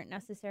aren't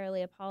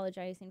necessarily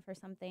apologizing for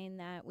something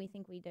that we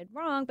think we did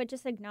wrong, but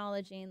just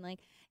acknowledging like,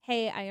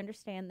 hey, I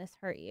understand this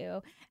hurt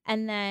you.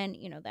 And then,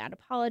 that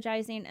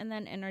apologizing and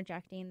then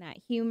interjecting that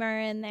humor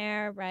in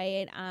there,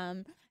 right?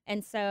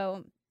 And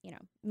so,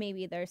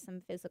 maybe there's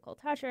some physical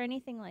touch or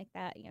anything like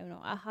that,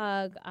 a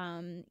hug,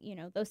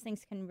 those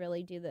things can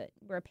really do the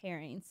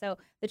repairing. So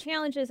the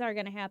challenges are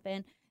going to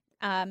happen.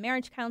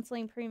 Marriage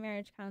counseling,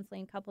 pre-marriage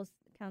counseling, couples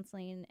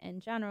counseling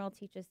in general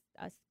teaches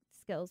us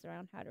skills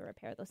around how to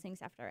repair those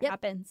things after it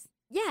happens.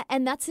 Yeah,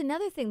 and that's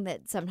another thing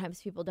that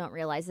sometimes people don't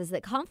realize is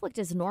that conflict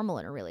is normal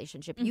in a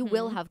relationship. You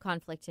will have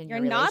conflict in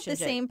your relationship. You're not the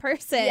same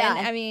person. Yeah.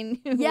 I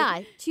mean.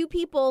 Yeah, two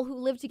people who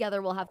live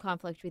together will have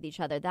conflict with each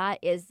other. That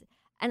is...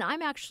 And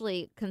I'm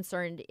actually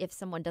concerned if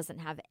someone doesn't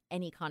have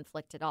any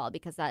conflict at all,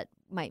 because that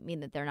might mean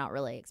that they're not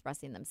really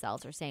expressing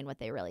themselves or saying what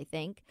they really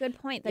think. Good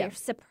point. They're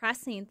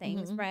suppressing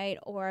things, right?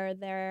 Or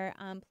they're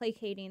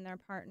placating their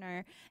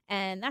partner.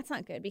 And that's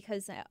not good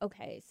because,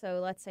 so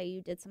let's say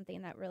you did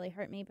something that really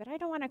hurt me, but I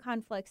don't want a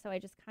conflict, so I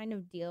just kind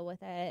of deal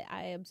with it.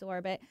 I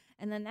absorb it.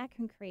 And then that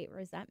can create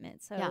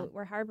resentment. So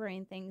we're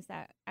harboring things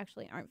that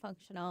actually aren't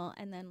functional.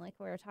 And then like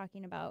we were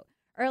talking about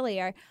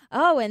earlier,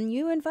 and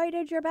you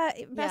invited your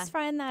best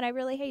friend that I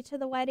really hate to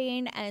the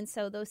wedding, and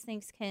so those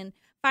things can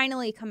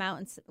finally come out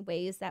in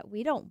ways that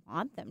we don't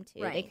want them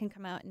to. They can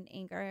come out in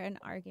anger and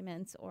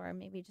arguments, or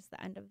maybe just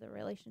the end of the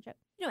relationship.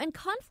 And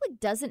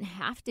conflict doesn't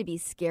have to be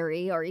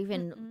scary or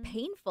even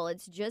painful.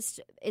 It's just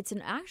it's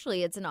an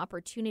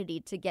opportunity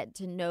to get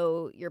to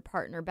know your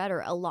partner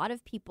better. A lot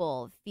of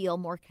people feel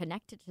more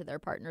connected to their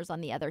partners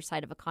on the other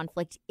side of a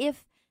conflict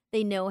if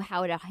they know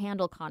how to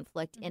handle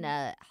conflict in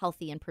a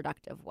healthy and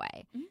productive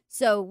way.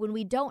 So when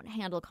we don't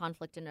handle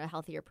conflict in a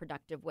healthy or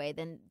productive way,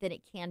 then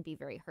it can be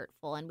very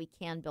hurtful, and we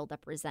can build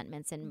up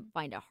resentments and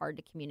find it hard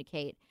to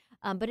communicate.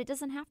 But it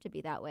doesn't have to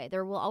be that way.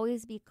 There will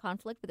always be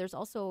conflict, but there's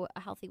also a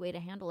healthy way to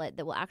handle it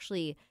that will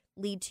actually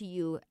lead to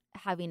you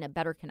having a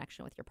better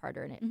connection with your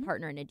partner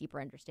and a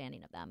deeper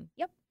understanding of them.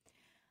 Yep.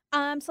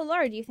 So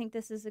Laura, do you think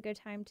this is a good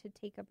time to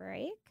take a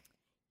break?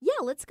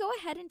 Yeah, let's go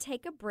ahead and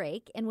take a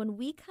break. And when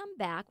we come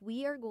back,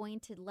 we are going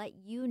to let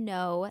you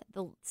know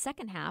the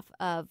second half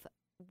of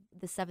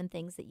the 7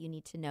 things that you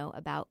need to know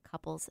about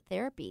couples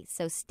therapy.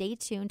 So stay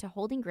tuned to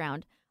Holding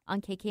Ground on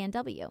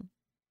KKNW.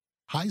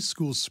 High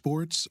school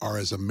sports are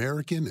as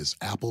American as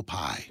apple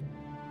pie.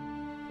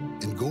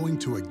 And going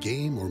to a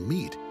game or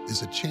meet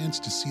is a chance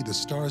to see the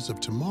stars of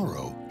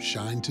tomorrow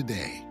shine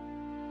today.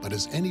 But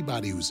as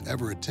anybody who's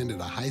ever attended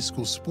a high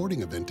school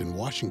sporting event in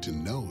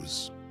Washington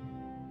knows,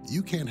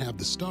 you can't have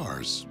the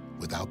stars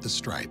without the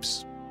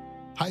stripes.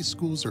 High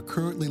schools are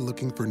currently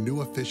looking for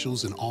new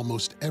officials in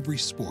almost every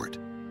sport.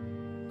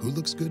 Who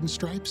looks good in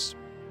stripes?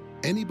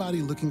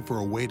 Anybody looking for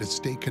a way to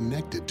stay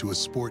connected to a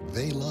sport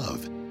they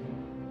love.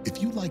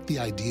 If you like the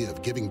idea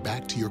of giving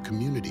back to your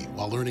community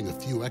while earning a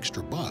few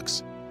extra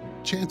bucks,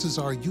 chances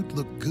are you'd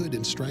look good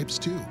in stripes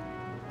too.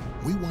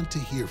 We want to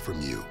hear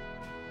from you.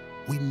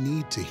 We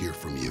need to hear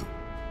from you.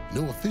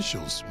 No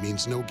officials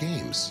means no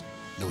games.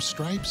 No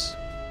stripes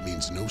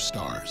means no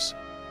stars.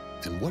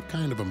 And what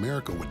kind of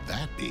America would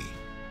that be?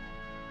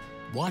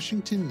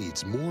 Washington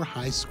needs more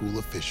high school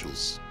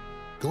officials.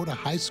 Go to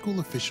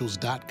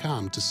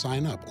highschoolofficials.com to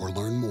sign up or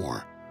learn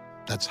more.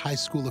 That's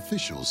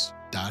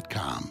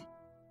highschoolofficials.com.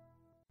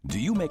 Do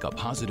you make a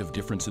positive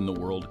difference in the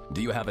world?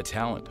 Do you have a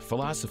talent,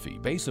 philosophy,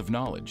 base of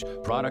knowledge,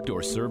 product,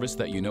 or service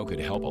that you know could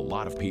help a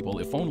lot of people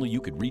if only you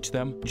could reach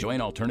them?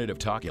 Join Alternative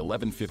Talk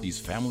 1150's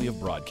family of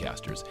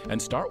broadcasters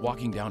and start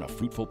walking down a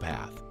fruitful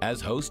path. As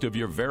host of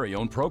your very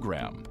own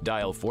program,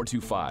 dial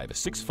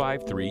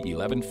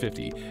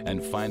 425-653-1150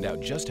 and find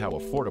out just how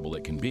affordable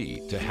it can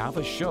be to have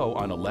a show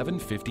on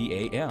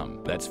 1150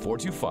 AM. That's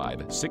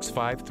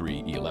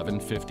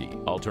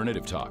 425-653-1150.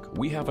 Alternative Talk,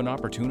 we have an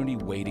opportunity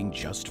waiting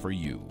just for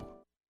you.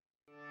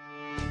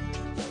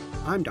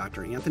 I'm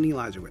Dr. Anthony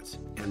Lazarowitz,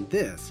 and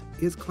this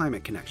is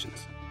Climate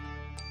Connections.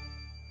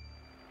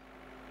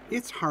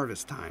 It's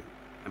harvest time,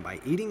 and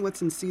by eating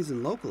what's in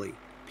season locally,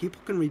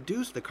 people can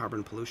reduce the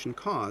carbon pollution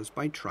caused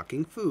by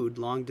trucking food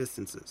long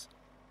distances.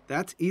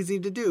 That's easy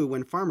to do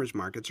when farmers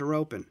markets are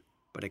open,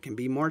 but it can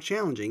be more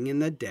challenging in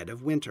the dead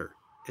of winter,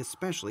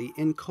 especially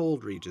in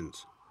cold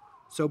regions.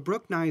 So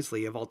Brooke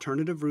Knisley of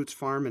Alternative Roots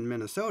Farm in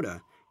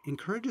Minnesota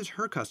encourages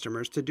her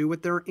customers to do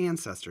what their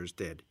ancestors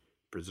did: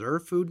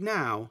 Preserve food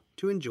now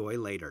to enjoy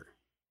later.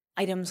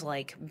 Items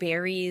like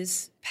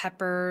berries,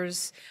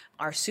 peppers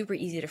are super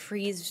easy to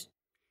freeze.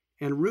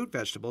 And root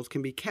vegetables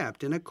can be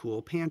kept in a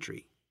cool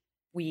pantry.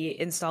 We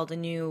installed a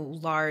new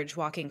large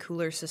walk-in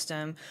cooler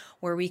system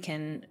where we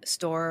can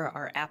store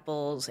our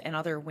apples and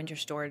other winter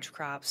storage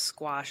crops,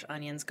 squash,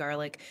 onions,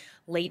 garlic,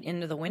 late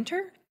into the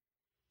winter.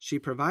 She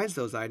provides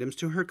those items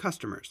to her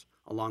customers,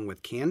 along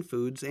with canned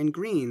foods and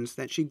greens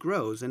that she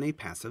grows in a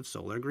passive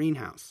solar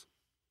greenhouse.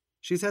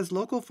 She says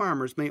local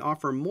farmers may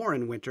offer more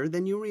in winter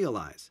than you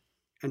realize,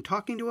 and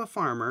talking to a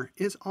farmer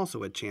is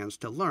also a chance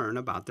to learn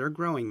about their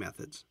growing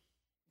methods.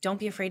 Don't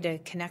be afraid to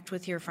connect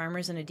with your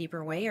farmers in a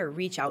deeper way or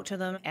reach out to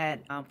them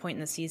at a point in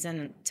the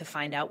season to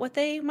find out what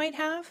they might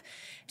have.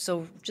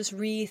 So just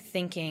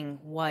rethinking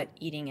what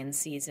eating in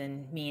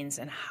season means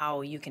and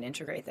how you can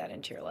integrate that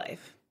into your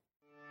life.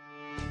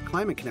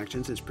 Climate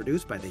Connections is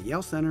produced by the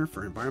Yale Center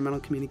for Environmental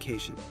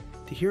Communication.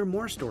 To hear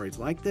more stories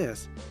like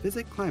this,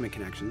 visit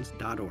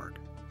climateconnections.org.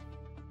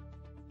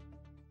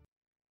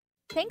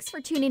 Thanks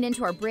for tuning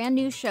into our brand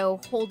new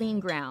show, Holding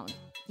Ground.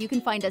 You can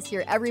find us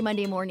here every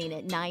Monday morning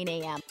at 9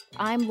 a.m.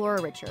 I'm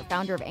Laura Richer,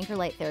 founder of Anchor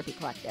Light Therapy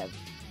Collective.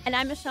 And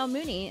I'm Michelle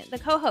Mooney, the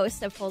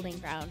co-host of Holding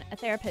Ground, a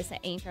therapist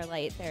at Anchor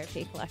Light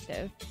Therapy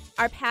Collective.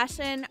 Our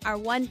passion, our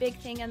one big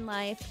thing in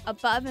life,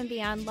 above and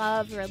beyond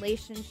love,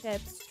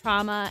 relationships,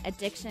 trauma,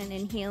 addiction,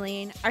 and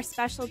healing, our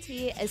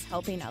specialty is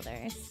helping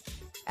others.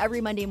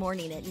 Every Monday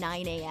morning at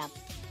 9 a.m.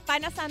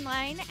 Find us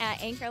online at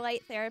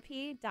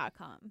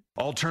anchorlighttherapy.com.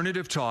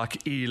 Alternative Talk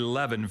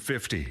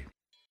 1150.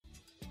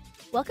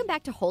 Welcome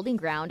back to Holding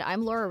Ground.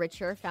 I'm Laura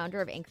Richer,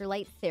 founder of Anchor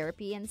Light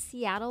Therapy in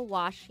Seattle,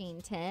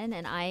 Washington,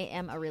 and I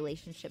am a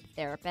relationship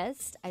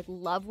therapist. I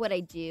love what I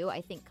do. I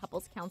think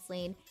couples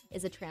counseling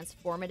is a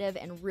transformative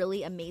and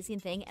really amazing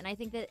thing, and I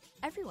think that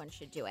everyone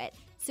should do it.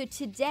 So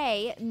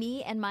today,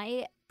 me and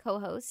my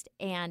co-host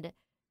and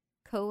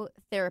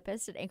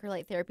co-therapist at Anchor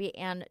Light Therapy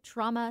and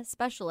trauma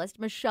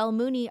specialist, Michelle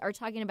Mooney, are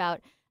talking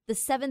about the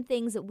 7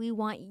 things that we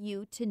want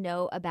you to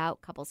know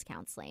about couples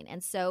counseling.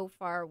 And so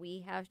far,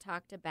 we have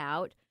talked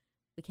about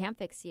we can't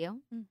fix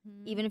you.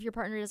 Mm-hmm. Even if your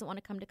partner doesn't want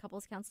to come to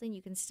couples counseling,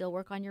 you can still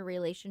work on your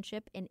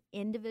relationship in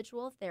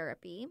individual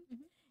therapy.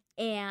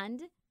 Mm-hmm.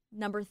 And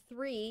number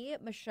 3,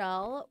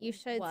 Michelle, you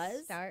should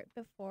start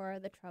before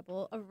the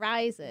trouble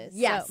arises.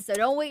 Yes, so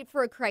don't wait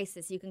for a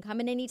crisis. You can come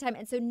in anytime.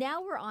 And so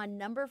now we're on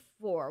number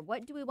 4.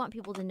 What do we want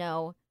people to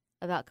know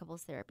about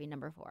couples therapy?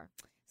 Number 4.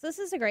 So this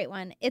is a great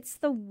one. It's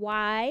the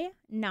why,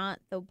 not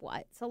the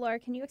what. So Laura,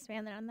 can you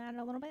expand on that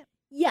a little bit?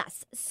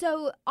 Yes.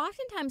 So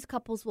oftentimes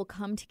couples will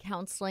come to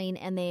counseling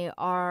and they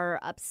are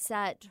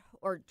upset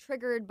or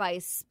triggered by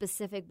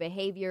specific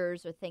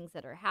behaviors or things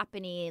that are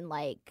happening,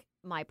 like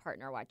my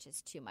partner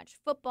watches too much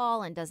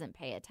football and doesn't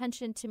pay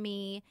attention to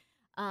me,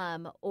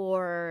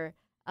 or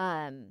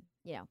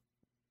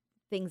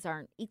things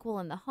aren't equal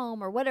in the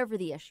home, or whatever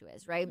the issue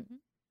is, right? Mm-hmm.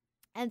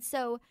 And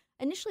so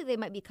initially they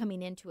might be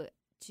coming into it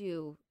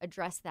to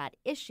address that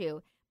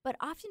issue. But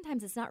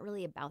oftentimes it's not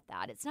really about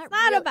that. It's not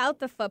about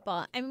the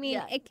football. I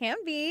mean, It can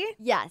be.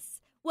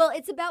 Yes. Well,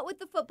 it's about what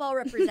the football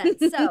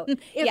represents. So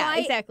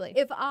exactly.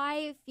 If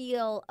I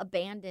feel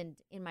abandoned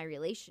in my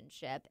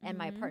relationship and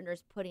my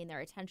partner's putting their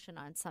attention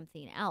on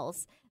something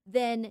else,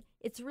 then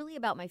it's really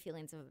about my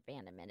feelings of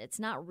abandonment. It's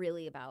not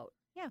really about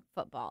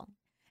football.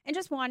 And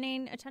just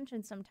wanting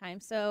attention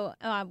sometimes. So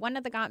one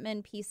of the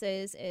Gottman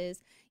pieces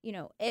is,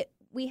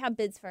 we have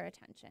bids for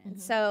attention. Mm-hmm.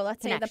 So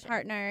let's say the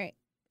partner...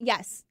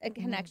 Yes, a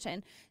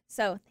connection.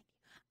 So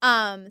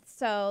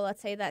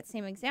let's say that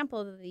same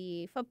example,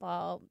 the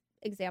football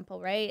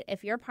example, right?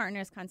 If your partner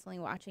is constantly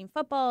watching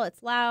football,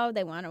 it's loud,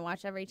 they want to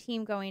watch every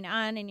team going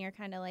on, and you're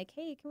kind of like,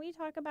 hey, can we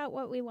talk about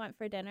what we want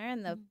for dinner?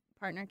 And the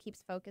partner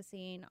keeps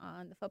focusing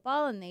on the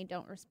football and they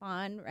don't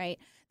respond, right?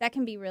 That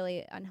can be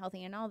really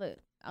unhealthy. And all the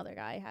other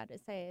guy had to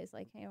say is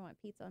like, hey, I want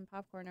pizza and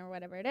popcorn or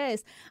whatever it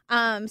is.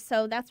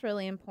 So that's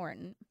really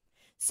important.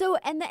 So,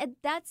 and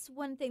that's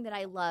one thing that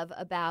I love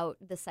about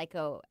the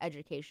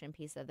psychoeducation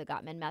piece of the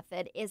Gottman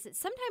method is that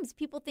sometimes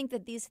people think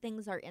that these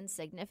things are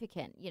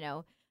insignificant.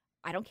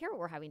 I don't care what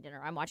we're having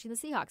dinner. I'm watching the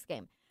Seahawks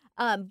game.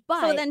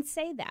 But so then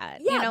say that.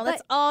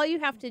 That's all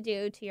you have to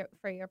do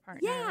for your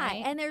partner. Yeah,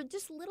 right? And they're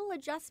just little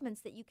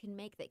adjustments that you can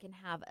make that can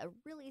have a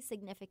really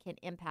significant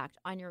impact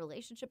on your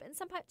relationship. And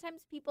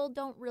sometimes people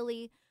don't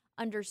really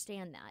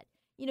understand that.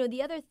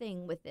 The other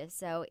thing with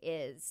this,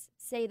 is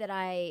say that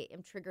I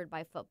am triggered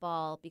by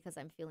football because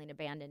I'm feeling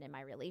abandoned in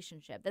my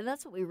relationship. Then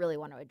that's what we really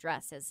want to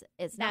address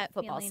is not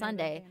football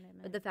Sunday,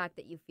 but the fact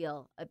that you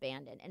feel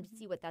abandoned and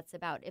see what that's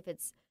about. If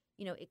it's,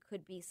 it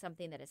could be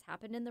something that has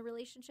happened in the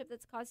relationship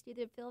that's caused you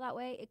to feel that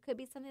way. It could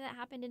be something that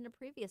happened in a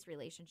previous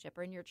relationship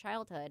or in your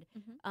childhood.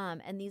 Mm-hmm.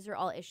 And these are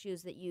all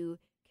issues that you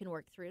can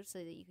work through so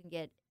that you can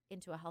get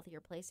into a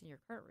healthier place in your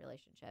current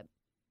relationship.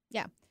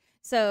 Yeah.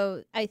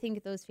 So I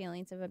think those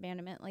feelings of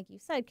abandonment, like you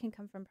said, can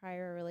come from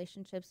prior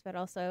relationships, but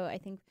also I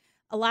think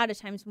a lot of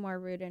times more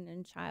rooted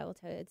in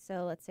childhood.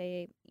 So let's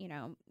say,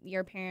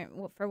 your parent,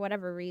 for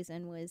whatever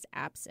reason, was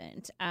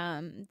absent.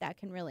 That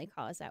can really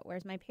cause that.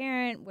 Where's my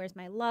parent? Where's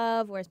my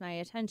love? Where's my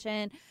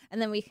attention?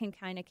 And then we can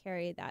kind of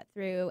carry that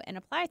through and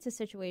apply it to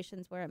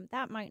situations where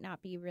that might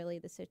not be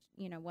really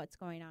what's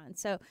going on.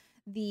 So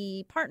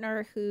the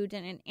partner who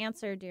didn't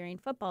answer during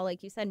football,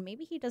 like you said,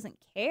 maybe he doesn't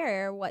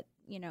care what,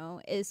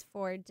 is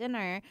for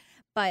dinner.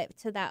 But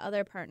to that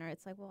other partner,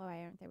 it's like, well, why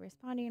aren't they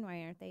responding?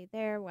 Why aren't they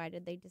there? Why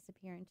did they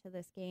disappear into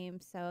this game?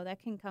 So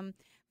that can come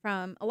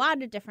from a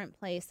lot of different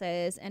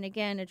places. And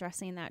again,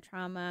 addressing that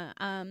trauma.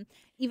 And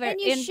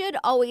you should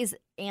always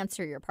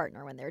answer your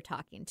partner when they're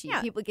talking to you.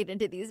 Yeah. People get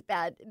into these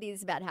bad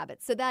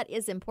habits. So that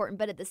is important.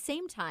 But at the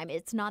same time,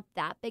 it's not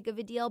that big of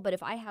a deal. But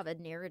if I have a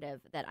narrative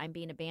that I'm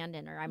being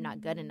abandoned or I'm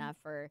not good enough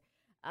or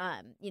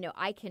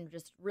I can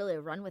just really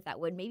run with that.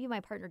 When maybe my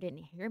partner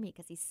didn't hear me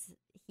because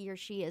he or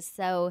she is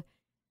so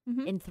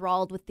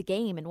enthralled with the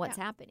game and what's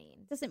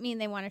happening. Doesn't mean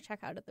they want to check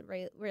out of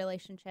the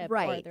relationship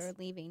right. or they're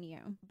leaving you.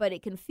 But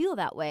it can feel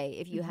that way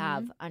if you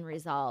have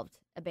unresolved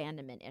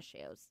abandonment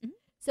issues.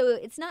 So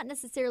it's not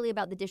necessarily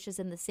about the dishes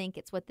in the sink.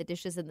 It's what the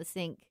dishes in the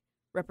sink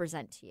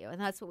represent to you. And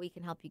that's what we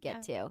can help you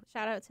get to.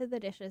 Shout out to the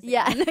dishes.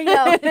 Yeah.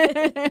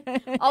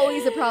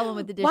 Always a problem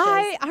with the dishes.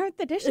 Why aren't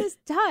the dishes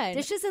done?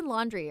 Dishes and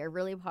laundry are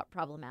really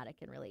problematic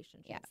in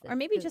relationships. Yeah. Or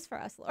maybe just for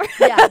us, Laura.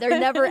 Yeah, they're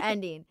never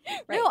ending.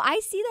 Right. No,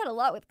 I see that a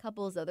lot with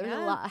couples though. There's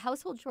a lot.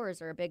 Household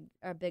chores are a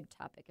big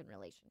topic in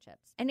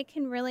relationships. And it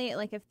can really,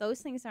 like, if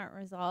those things aren't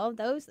resolved,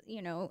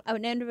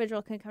 an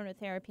individual can come to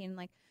therapy and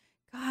like,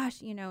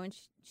 gosh, and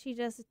she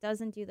just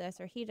doesn't do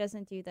this or he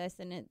doesn't do this.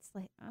 And it's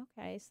like,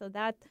 okay, so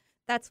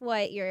that's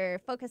what you're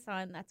focused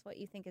on. That's what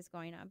you think is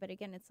going on. But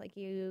again, it's like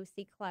you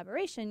seek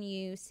collaboration,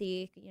 you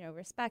seek,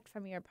 respect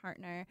from your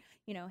partner,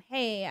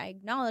 hey, I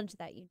acknowledge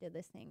that you did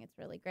this thing. It's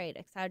really great,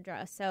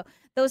 etc. So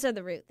those are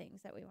the root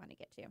things that we want to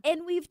get to.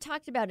 And we've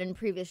talked about in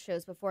previous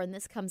shows before, and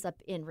this comes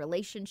up in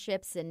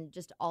relationships and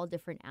just all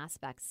different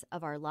aspects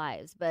of our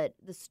lives. But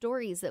the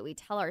stories that we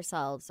tell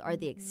ourselves are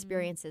the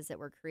experiences that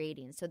we're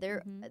creating. So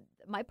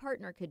my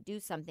partner could do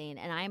something,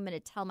 and I'm going to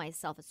tell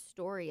myself a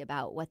story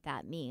about what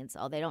that means.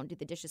 Oh, they don't do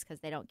the dishes because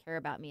they don't care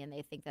about me, and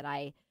they think that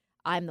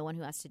I'm the one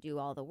who has to do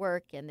all the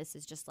work, and this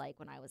is just like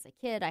when I was a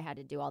kid, I had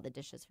to do all the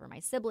dishes for my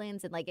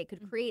siblings, and like it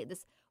could create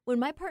this when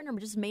my partner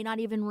just may not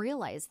even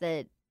realize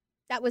that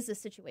was the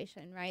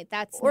situation, right?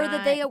 That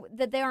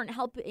they aren't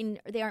helping,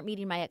 they aren't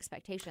meeting my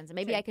expectations, and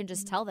maybe I can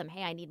just tell them,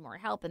 hey, I need more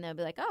help, and they'll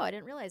be like, oh, I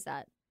didn't realize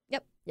that.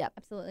 Yep,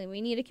 absolutely.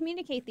 We need to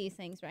communicate these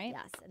things, right?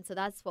 Yes, and so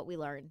that's what we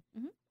learn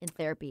in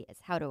therapy is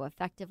how to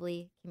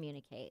effectively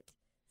communicate.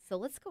 So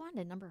let's go on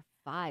to number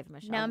 5,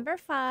 Michelle. Number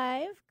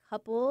 5,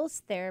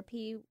 couples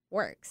therapy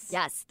works.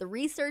 Yes, the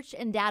research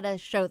and data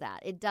show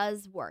that. It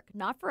does work.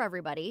 Not for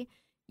everybody.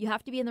 You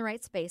have to be in the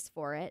right space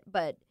for it,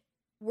 but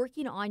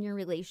working on your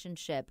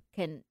relationship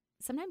can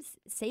sometimes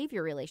save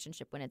your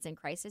relationship when it's in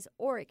crisis,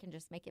 or it can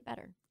just make it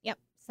better. Yep,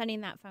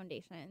 setting that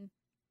foundation.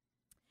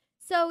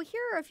 So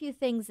here are a few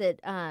things that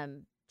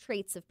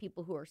traits of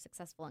people who are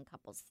successful in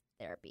couples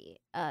therapy.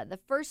 The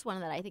first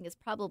one that I think is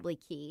probably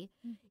key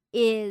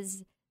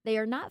is they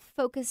are not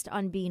focused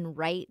on being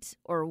right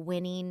or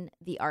winning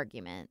the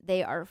argument.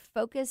 They are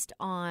focused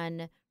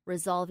on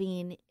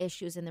resolving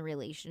issues in the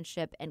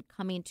relationship and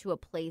coming to a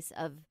place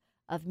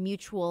of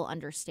mutual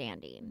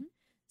understanding.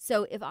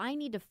 So if I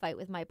need to fight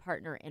with my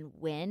partner and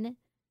win,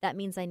 that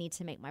means I need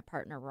to make my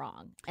partner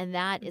wrong. And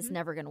that is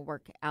never going to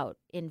work out.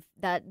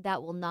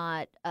 That will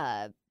not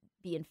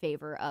be in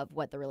favor of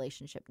what the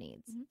relationship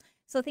needs.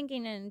 So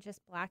thinking in just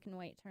black and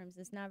white terms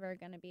is never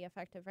going to be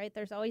effective, right?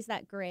 There's always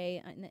that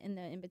gray in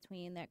the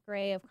in-between, that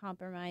gray of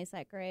compromise,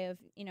 that gray of,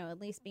 at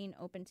least being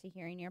open to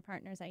hearing your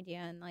partner's idea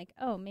and like,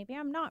 oh, maybe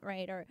I'm not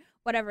right or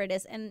whatever it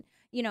is. And,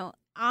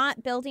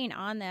 building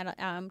on that,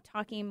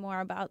 talking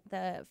more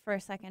for a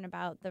second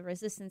about the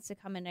resistance to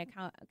come into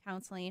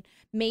counseling.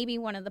 Maybe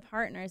one of the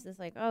partners is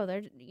like, oh,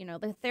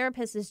 the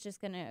therapist is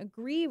just going to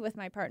agree with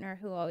my partner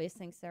who always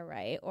thinks they're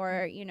right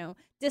or,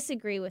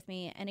 disagree with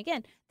me. And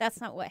again, that's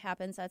not what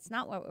happens. That's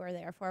not what we're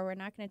there for. We're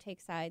not going to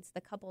take sides.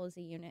 The couple as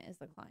a unit is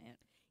the client.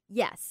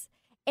 Yes.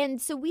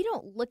 And so we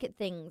don't look at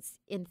things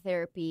in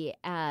therapy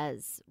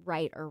as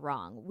right or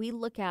wrong. We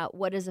look at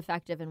what is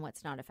effective and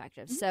what's not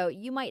effective. So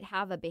you might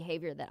have a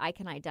behavior that I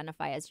can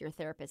identify as your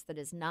therapist that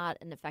is not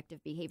an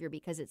effective behavior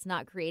because it's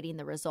not creating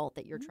the result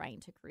that you're trying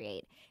to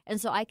create.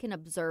 And so I can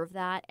observe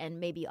that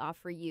and maybe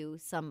offer you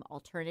some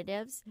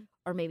alternatives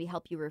or maybe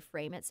help you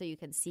reframe it so you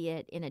can see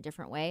it in a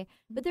different way.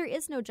 But there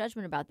is no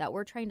judgment about that.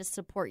 We're trying to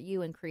support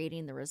you in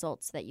creating the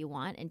results that you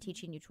want and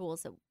teaching you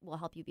tools that will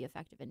help you be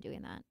effective in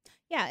doing that.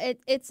 Yeah,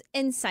 it's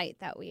insight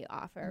that we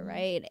offer,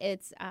 right?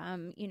 It's,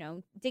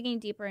 digging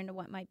deeper into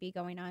what might be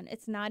going on.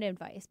 It's not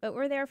advice, but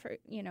we're there for,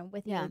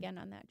 with you again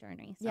on that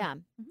journey. So. Yeah,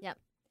 yep.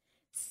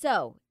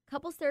 So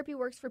couples therapy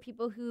works for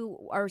people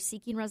who are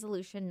seeking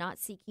resolution, not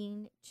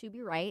seeking to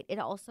be right. It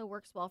also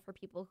works well for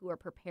people who are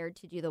prepared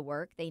to do the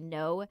work. They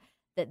know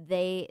that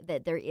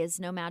there is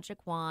no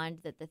magic wand,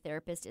 that the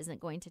therapist isn't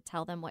going to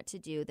tell them what to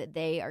do, that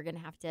they are going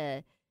to have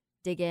to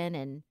dig in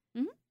and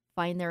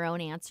find their own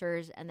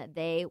answers, and that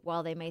they,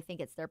 while they may think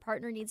it's their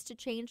partner needs to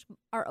change,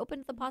 are open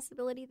to the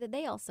possibility that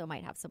they also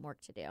might have some work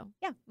to do.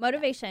 Yeah,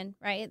 motivation,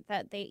 right?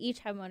 That they each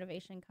have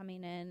motivation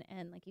coming in,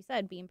 and like you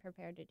said, being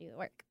prepared to do the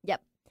work.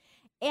 Yep.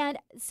 And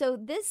so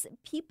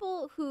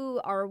people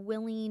who are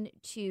willing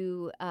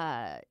to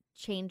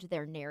change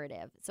their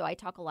narrative. So I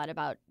talk a lot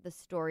about the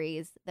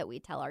stories that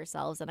we tell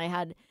ourselves. And I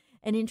had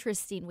an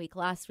interesting week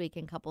last week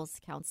in couples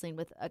counseling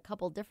with a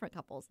couple different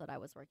couples that I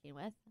was working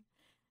with.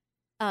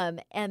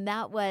 And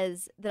that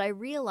was that they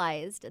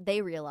realized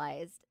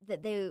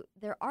that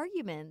their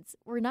arguments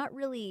were not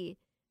really,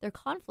 their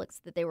conflicts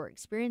that they were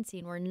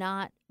experiencing were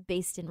not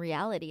based in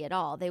reality at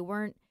all. They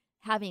weren't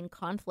having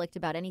conflict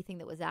about anything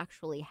that was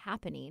actually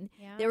happening.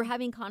 Yeah. They were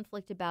having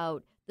conflict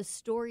about the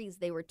stories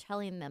they were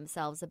telling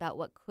themselves about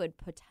what could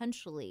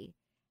potentially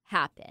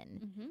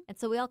happen. Mm-hmm. And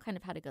so we all kind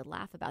of had a good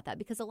laugh about that,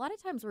 because a lot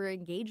of times we're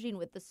engaging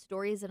with the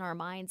stories in our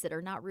minds that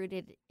are not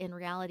rooted in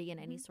reality in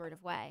any sort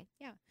of way.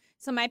 Yeah.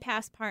 So my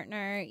past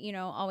partner,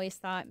 always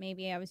thought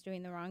maybe I was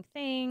doing the wrong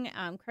thing,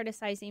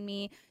 criticizing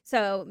me.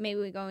 So maybe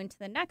we go into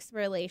the next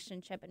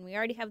relationship and we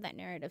already have that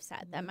narrative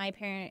set that my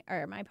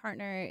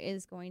partner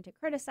is going to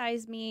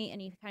criticize me.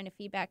 Any kind of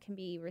feedback can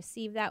be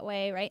received that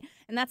way, right?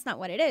 And that's not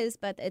what it is,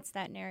 but it's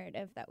that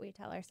narrative that we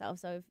tell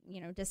ourselves of,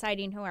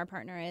 deciding who our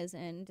partner is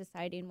and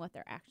deciding what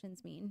their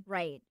actions mean.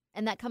 Right.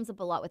 And that comes up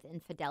a lot with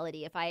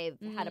infidelity. If I've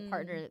had a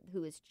partner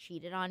who has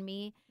cheated on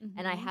me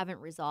and I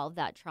haven't resolved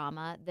that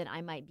trauma, then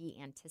I might be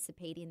anticipating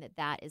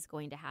that is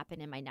going to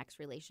happen in my next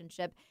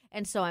relationship.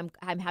 And so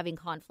I'm having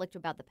conflict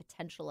about the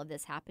potential of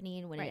this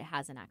happening when it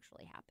hasn't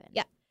actually happened.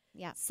 Yeah.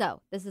 Yeah.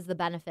 So this is the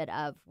benefit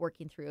of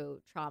working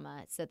through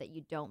trauma, so that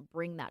you don't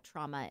bring that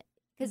trauma.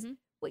 Because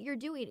what you're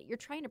doing, you're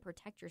trying to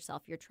protect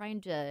yourself. You're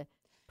trying to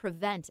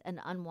prevent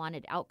an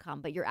unwanted outcome,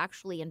 but you're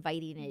actually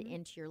inviting it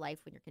into your life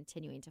when you're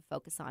continuing to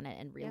focus on it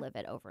and relive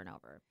it over and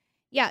over.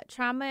 Yeah,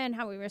 trauma and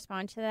how we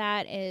respond to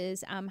that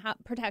is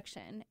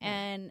protection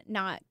and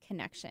not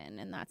connection,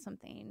 and that's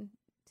something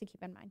to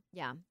keep in mind.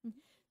 Yeah.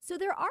 So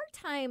there are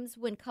times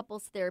when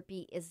couples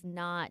therapy is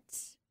not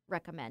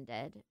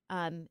recommended,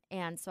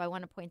 and so I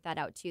want to point that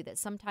out too, that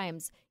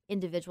sometimes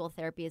individual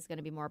therapy is going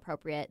to be more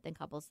appropriate than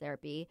couples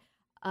therapy.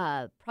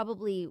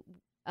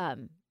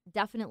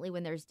 Definitely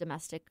when there's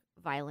domestic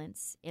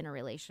violence in a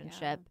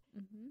relationship,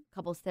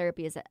 couples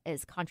therapy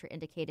is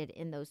contraindicated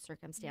in those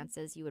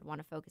circumstances. You would want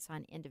to focus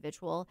on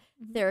individual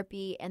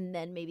therapy and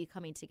then maybe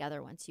coming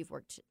together once you've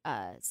worked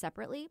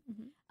separately.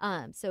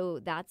 So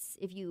that's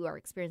if you are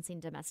experiencing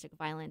domestic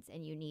violence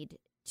and you need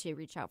to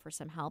reach out for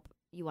some help,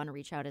 you want to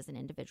reach out as an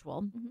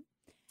individual.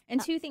 And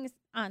two things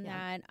on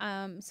that.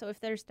 So if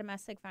there's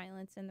domestic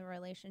violence in the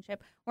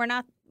relationship,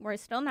 we're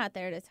still not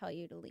there to tell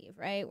you to leave,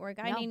 right? We're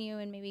guiding you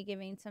and maybe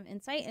giving some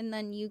insight, and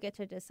then you get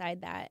to decide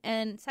that.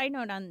 And side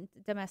note on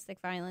domestic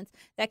violence,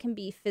 that can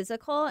be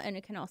physical and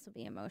it can also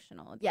be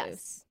emotional abuse.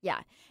 Yes. Yeah.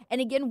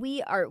 And again,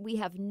 we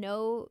have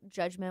no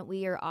judgment.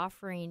 We are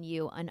offering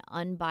you an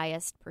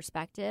unbiased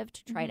perspective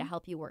to try to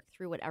help you work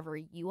through whatever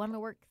you want to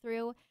work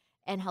through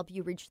and help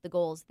you reach the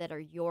goals that are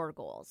your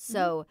goals.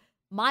 So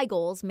my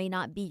goals may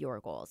not be your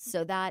goals.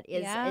 So that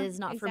is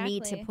not for me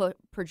to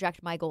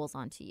project my goals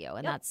onto you.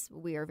 And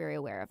we are very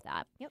aware of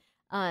that. Yep.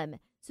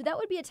 So that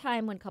would be a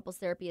time when couples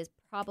therapy is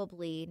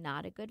probably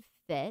not a good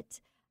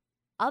fit.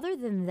 Other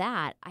than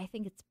that, I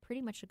think it's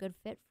pretty much a good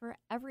fit for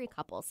every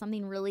couple.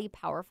 Something really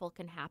powerful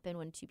can happen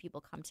when two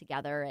people come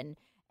together and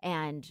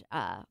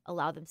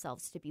allow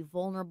themselves to be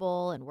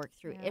vulnerable and work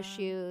through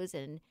issues,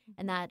 and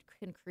that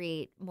can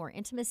create more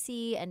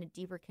intimacy and a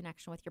deeper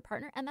connection with your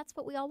partner, and that's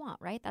what we all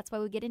want, right? That's why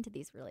we get into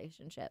these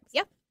relationships.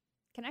 Yep,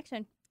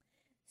 connection.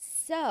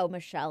 So,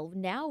 Michelle,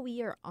 now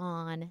we are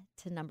on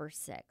to number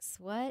 6.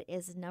 What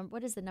is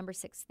the number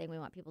 6 thing we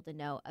want people to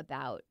know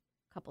about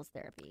couples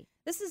therapy?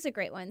 This is a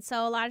great one.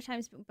 So a lot of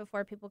times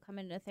before people come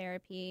into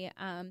therapy,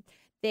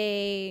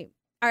 they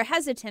are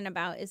hesitant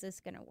about, is this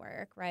going to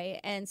work,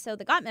 right? And so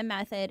the Gottman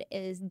method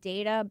is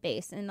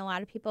data-based, and a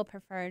lot of people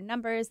prefer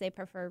numbers. They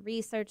prefer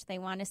research. They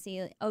want to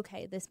see,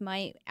 okay, this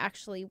might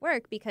actually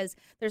work because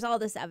there's all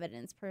this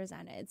evidence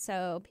presented.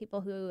 So people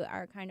who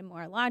are kind of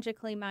more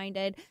logically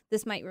minded,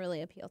 this might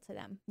really appeal to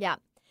them. Yeah.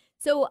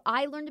 So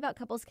I learned about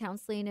couples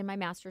counseling in my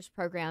master's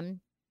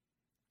program.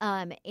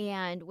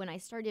 And when I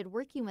started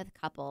working with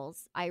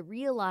couples, I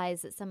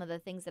realized that some of the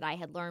things that I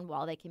had learned,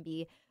 while they can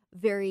be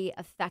very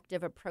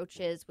effective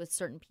approaches with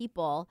certain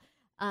people,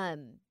 I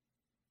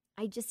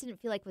just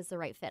didn't feel like was the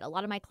right fit. A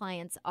lot of my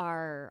clients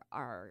are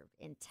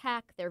in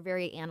tech. They're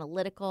very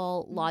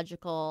analytical,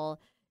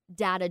 logical,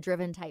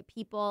 data-driven type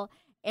people.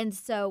 And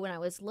so when I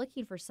was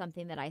looking for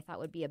something that I thought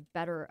would be a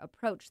better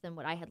approach than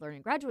what I had learned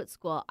in graduate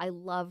school, I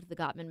loved the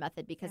Gottman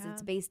method because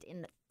it's based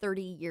in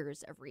 30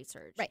 years of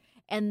research. Right.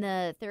 And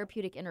the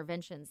therapeutic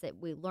interventions that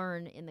we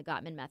learn in the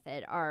Gottman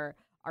method are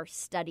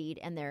studied,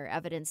 and they're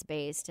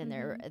evidence-based, and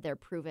they're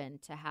proven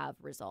to have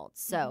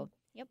results. So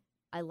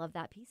I love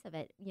that piece of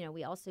it. You know,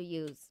 we also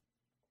use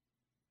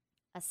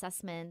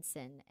assessments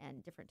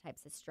and different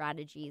types of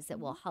strategies that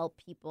will help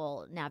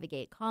people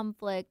navigate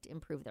conflict,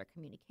 improve their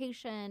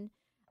communication.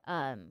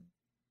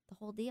 the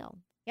whole deal.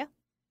 Yeah.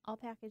 All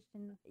packaged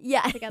and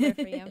Yeah. together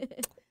for you.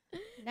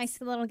 Nice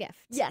little gift.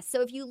 Yes.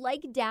 So if you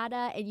like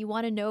data and you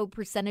want to know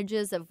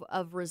percentages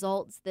of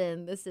results,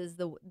 then this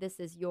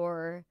is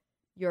your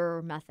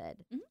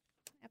method. Mm-hmm.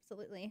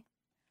 Absolutely.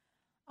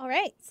 All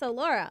right. So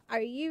Laura,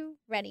 are you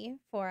ready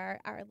for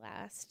our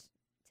last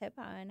tip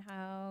on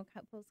how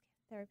couples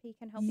therapy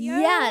can help you?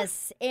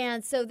 Yes.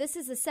 And so this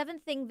is the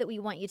 7th thing that we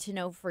want you to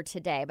know for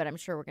today, but I'm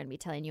sure we're going to be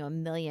telling you a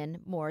million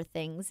more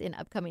things in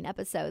upcoming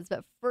episodes.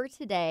 But for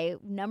today,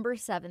 number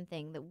 7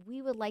 thing that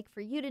we would like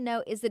for you to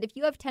know is that if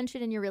you have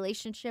tension in your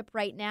relationship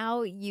right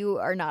now, you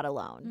are not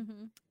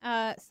alone.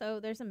 Mm-hmm. So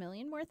there's a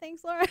million more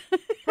things, Laura?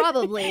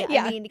 Probably.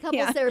 Yeah. I mean,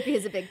 couples therapy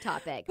is a big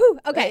topic. Whew,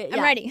 okay, Right?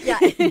 I'm ready. Yeah.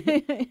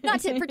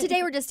 For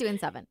today, we're just doing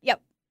 7.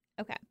 Yep.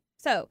 Okay.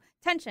 So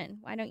tension.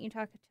 Why don't you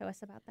talk to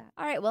us about that?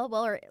 All right. Well,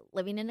 we're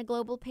living in a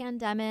global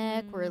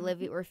pandemic.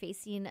 We're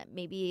facing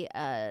maybe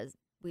a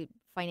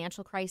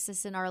financial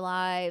crisis in our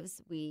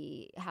lives.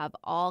 We have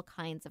all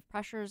kinds of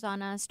pressures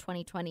on us.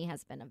 2020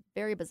 has been a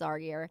very bizarre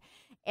year.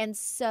 And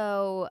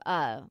so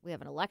we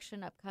have an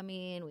election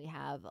upcoming. We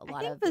have a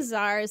lot of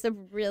bizarre is a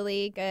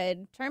really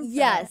good term for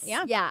yes. it.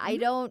 Yeah. Yeah. I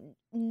don't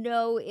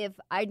know if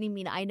I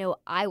know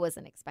I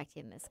wasn't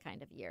expecting this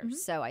kind of year. Mm-hmm.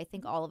 So I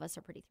think all of us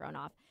are pretty thrown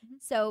off. Mm-hmm.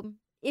 So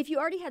if you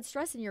already had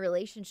stress in your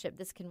relationship,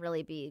 this can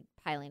really be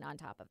piling on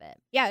top of it.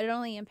 Yeah, it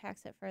only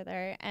impacts it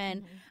further.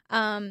 And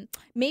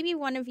maybe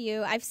one of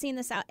you, I've seen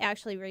this out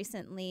actually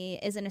recently,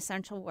 is an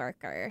essential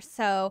worker.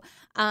 So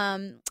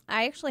I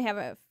actually have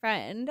a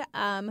friend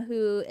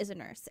who is a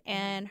nurse,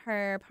 and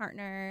her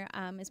partner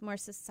is more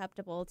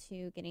susceptible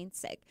to getting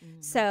sick.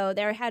 So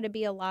there had to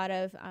be a lot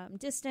of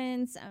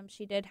distance.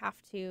 She did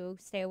have to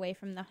stay away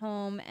from the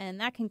home, and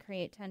that can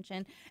create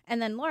tension.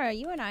 And then, Laura,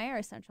 you and I are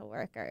essential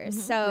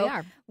workers. So we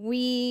are.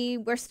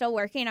 We're still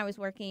working. I was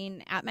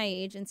working at my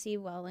agency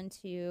well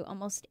into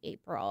almost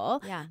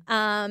April. Yeah.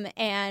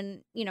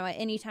 And, at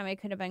any time I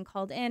could have been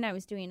called in, I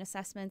was doing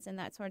assessments and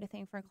that sort of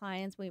thing for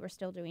clients. We were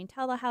still doing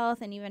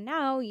telehealth. And even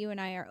now, you and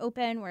I are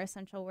open. We're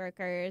essential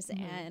workers.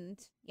 And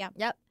yeah.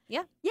 Yep.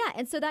 Yeah. Yeah.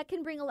 And so that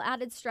can bring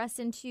added stress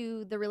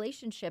into the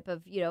relationship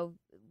of,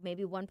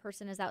 maybe one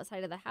person is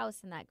outside of the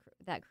house, and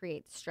that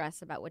creates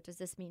stress about what does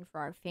this mean for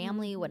our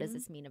family? What does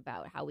this mean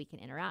about how we can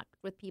interact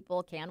with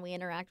people? Can we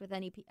interact with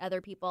any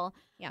other people?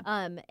 Yeah.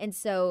 And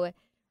so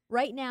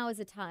right now is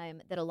a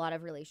time that a lot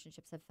of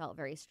relationships have felt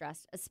very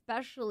stressed,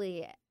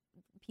 especially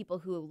people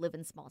who live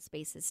in small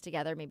spaces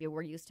together. Maybe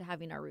we're used to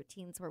having our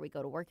routines where we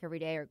go to work every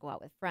day or go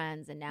out with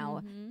friends, and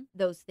now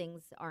those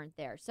things aren't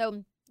there.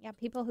 So yeah,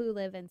 people who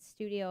live in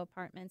studio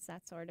apartments,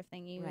 that sort of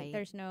thing. Right.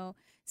 There's no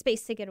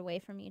space to get away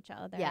from each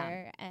other.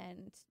 Yeah.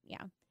 And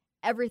yeah.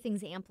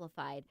 Everything's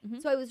amplified.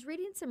 So I was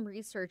reading some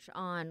research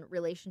on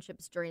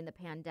relationships during the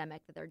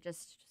pandemic that they're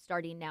just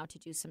starting now to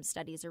do some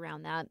studies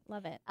around that.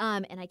 Love it.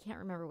 And I can't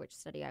remember which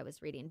study I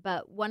was reading,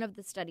 but one of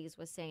the studies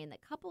was saying that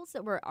couples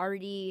that were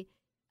already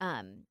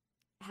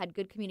had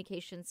good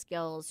communication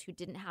skills, who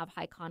didn't have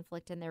high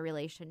conflict in their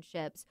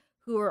relationships,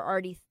 who were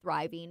already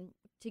thriving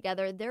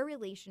together, their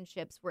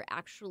relationships were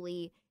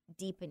actually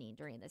deepening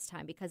during this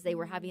time because they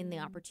were having the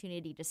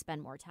opportunity to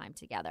spend more time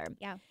together.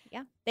 Yeah.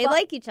 Yeah. They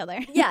like each other.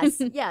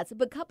 Yes.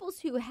 But couples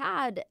who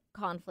had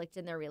conflict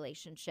in their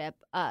relationship,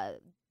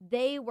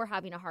 they were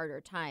having a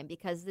harder time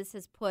because this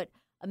has put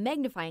a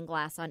magnifying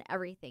glass on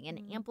everything and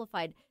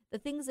amplified the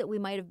things that we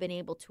might have been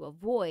able to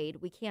avoid.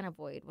 We can't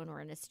avoid when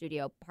we're in a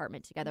studio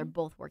apartment together,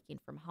 both working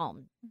from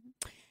home.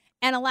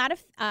 And a lot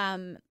of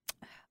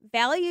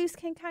values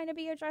can kind of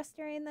be addressed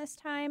during this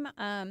time.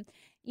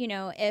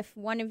 If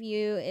one of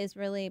you is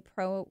really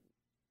pro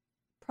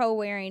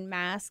wearing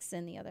masks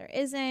and the other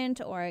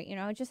isn't, or,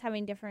 just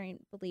having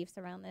different beliefs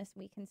around this,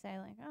 we can say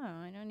like,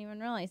 oh, I don't even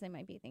realize they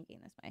might be thinking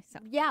this way. So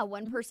yeah,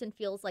 one person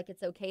feels like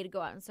it's okay to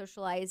go out and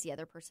socialize. The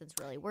other person's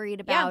really worried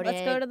about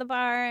let's go to the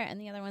bar.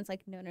 And the other one's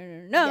like, no,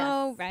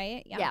 yes.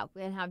 Right? Yeah.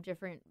 We have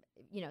different,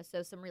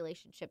 so some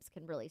relationships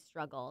can really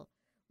struggle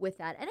with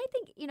that. And I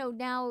think,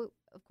 now,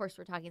 of course,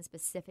 we're talking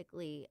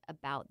specifically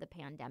about the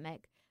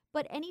pandemic,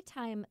 but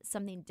anytime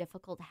something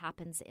difficult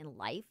happens in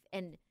life,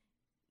 and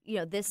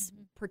this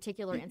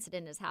particular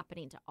incident is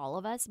happening to all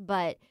of us,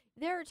 but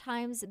there are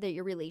times that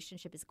your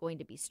relationship is going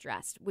to be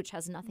stressed, which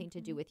has nothing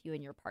to do with you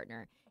and your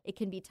partner. It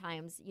can be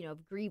times,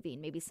 of grieving.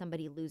 Maybe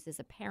somebody loses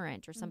a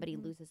parent, or somebody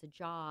loses a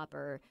job,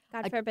 or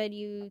God forbid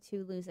you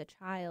to lose a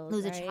child.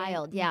 Lose a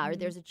child, yeah. Or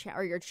there's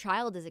or your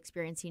child is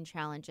experiencing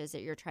challenges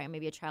that you're trying.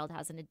 Maybe a child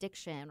has an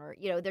addiction, or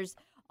there's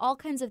all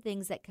kinds of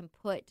things that can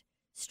put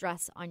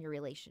stress on your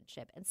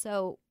relationship. And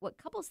so, what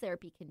couples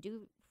therapy can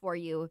do for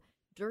you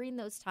during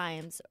those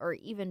times, or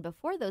even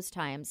before those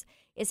times,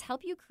 is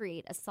help you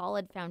create a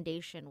solid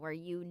foundation where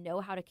you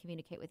know how to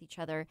communicate with each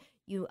other.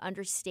 You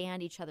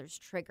understand each other's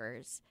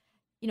triggers.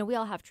 We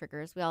all have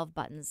triggers. We all have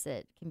buttons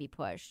that can be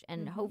pushed.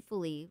 And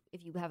hopefully,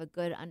 if you have a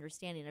good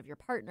understanding of your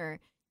partner,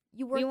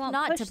 you work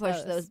not to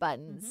push those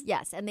buttons.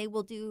 Yes, and they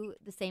will do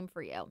the same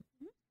for you.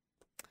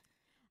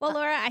 Well,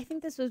 Laura, I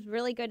think this was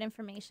really good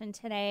information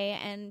today.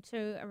 And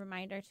to a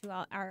reminder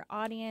to our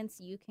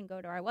audience, you can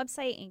go to our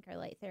website,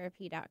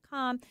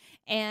 anchorlighttherapy.com,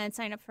 and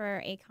sign up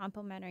for a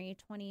complimentary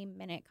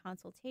 20-minute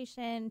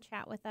consultation,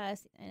 chat with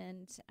us,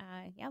 and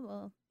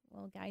we'll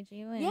guide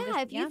you. And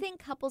if you think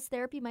couples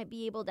therapy might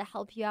be able to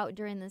help you out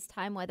during this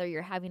time, whether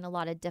you're having a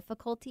lot of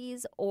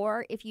difficulties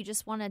or if you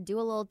just want to do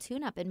a little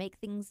tune-up and make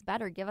things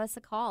better, give us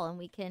a call and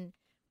we can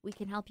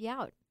help you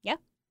out. Yeah.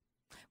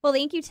 Well,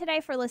 thank you today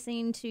for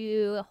listening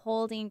to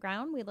Holding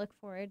Ground. We look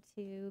forward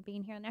to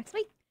being here next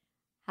week.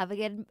 Have a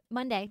good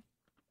Monday.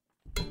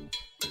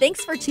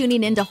 Thanks for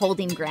tuning in to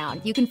Holding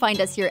Ground. You can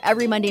find us here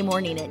every Monday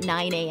morning at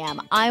 9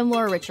 a.m. I'm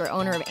Laura Richer,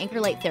 owner of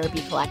Anchor Light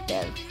Therapy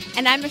Collective.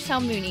 And I'm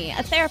Michelle Mooney,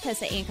 a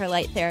therapist at Anchor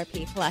Light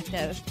Therapy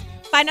Collective.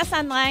 Find us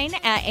online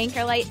at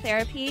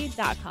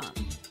anchorlighttherapy.com.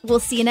 We'll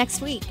see you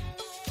next week.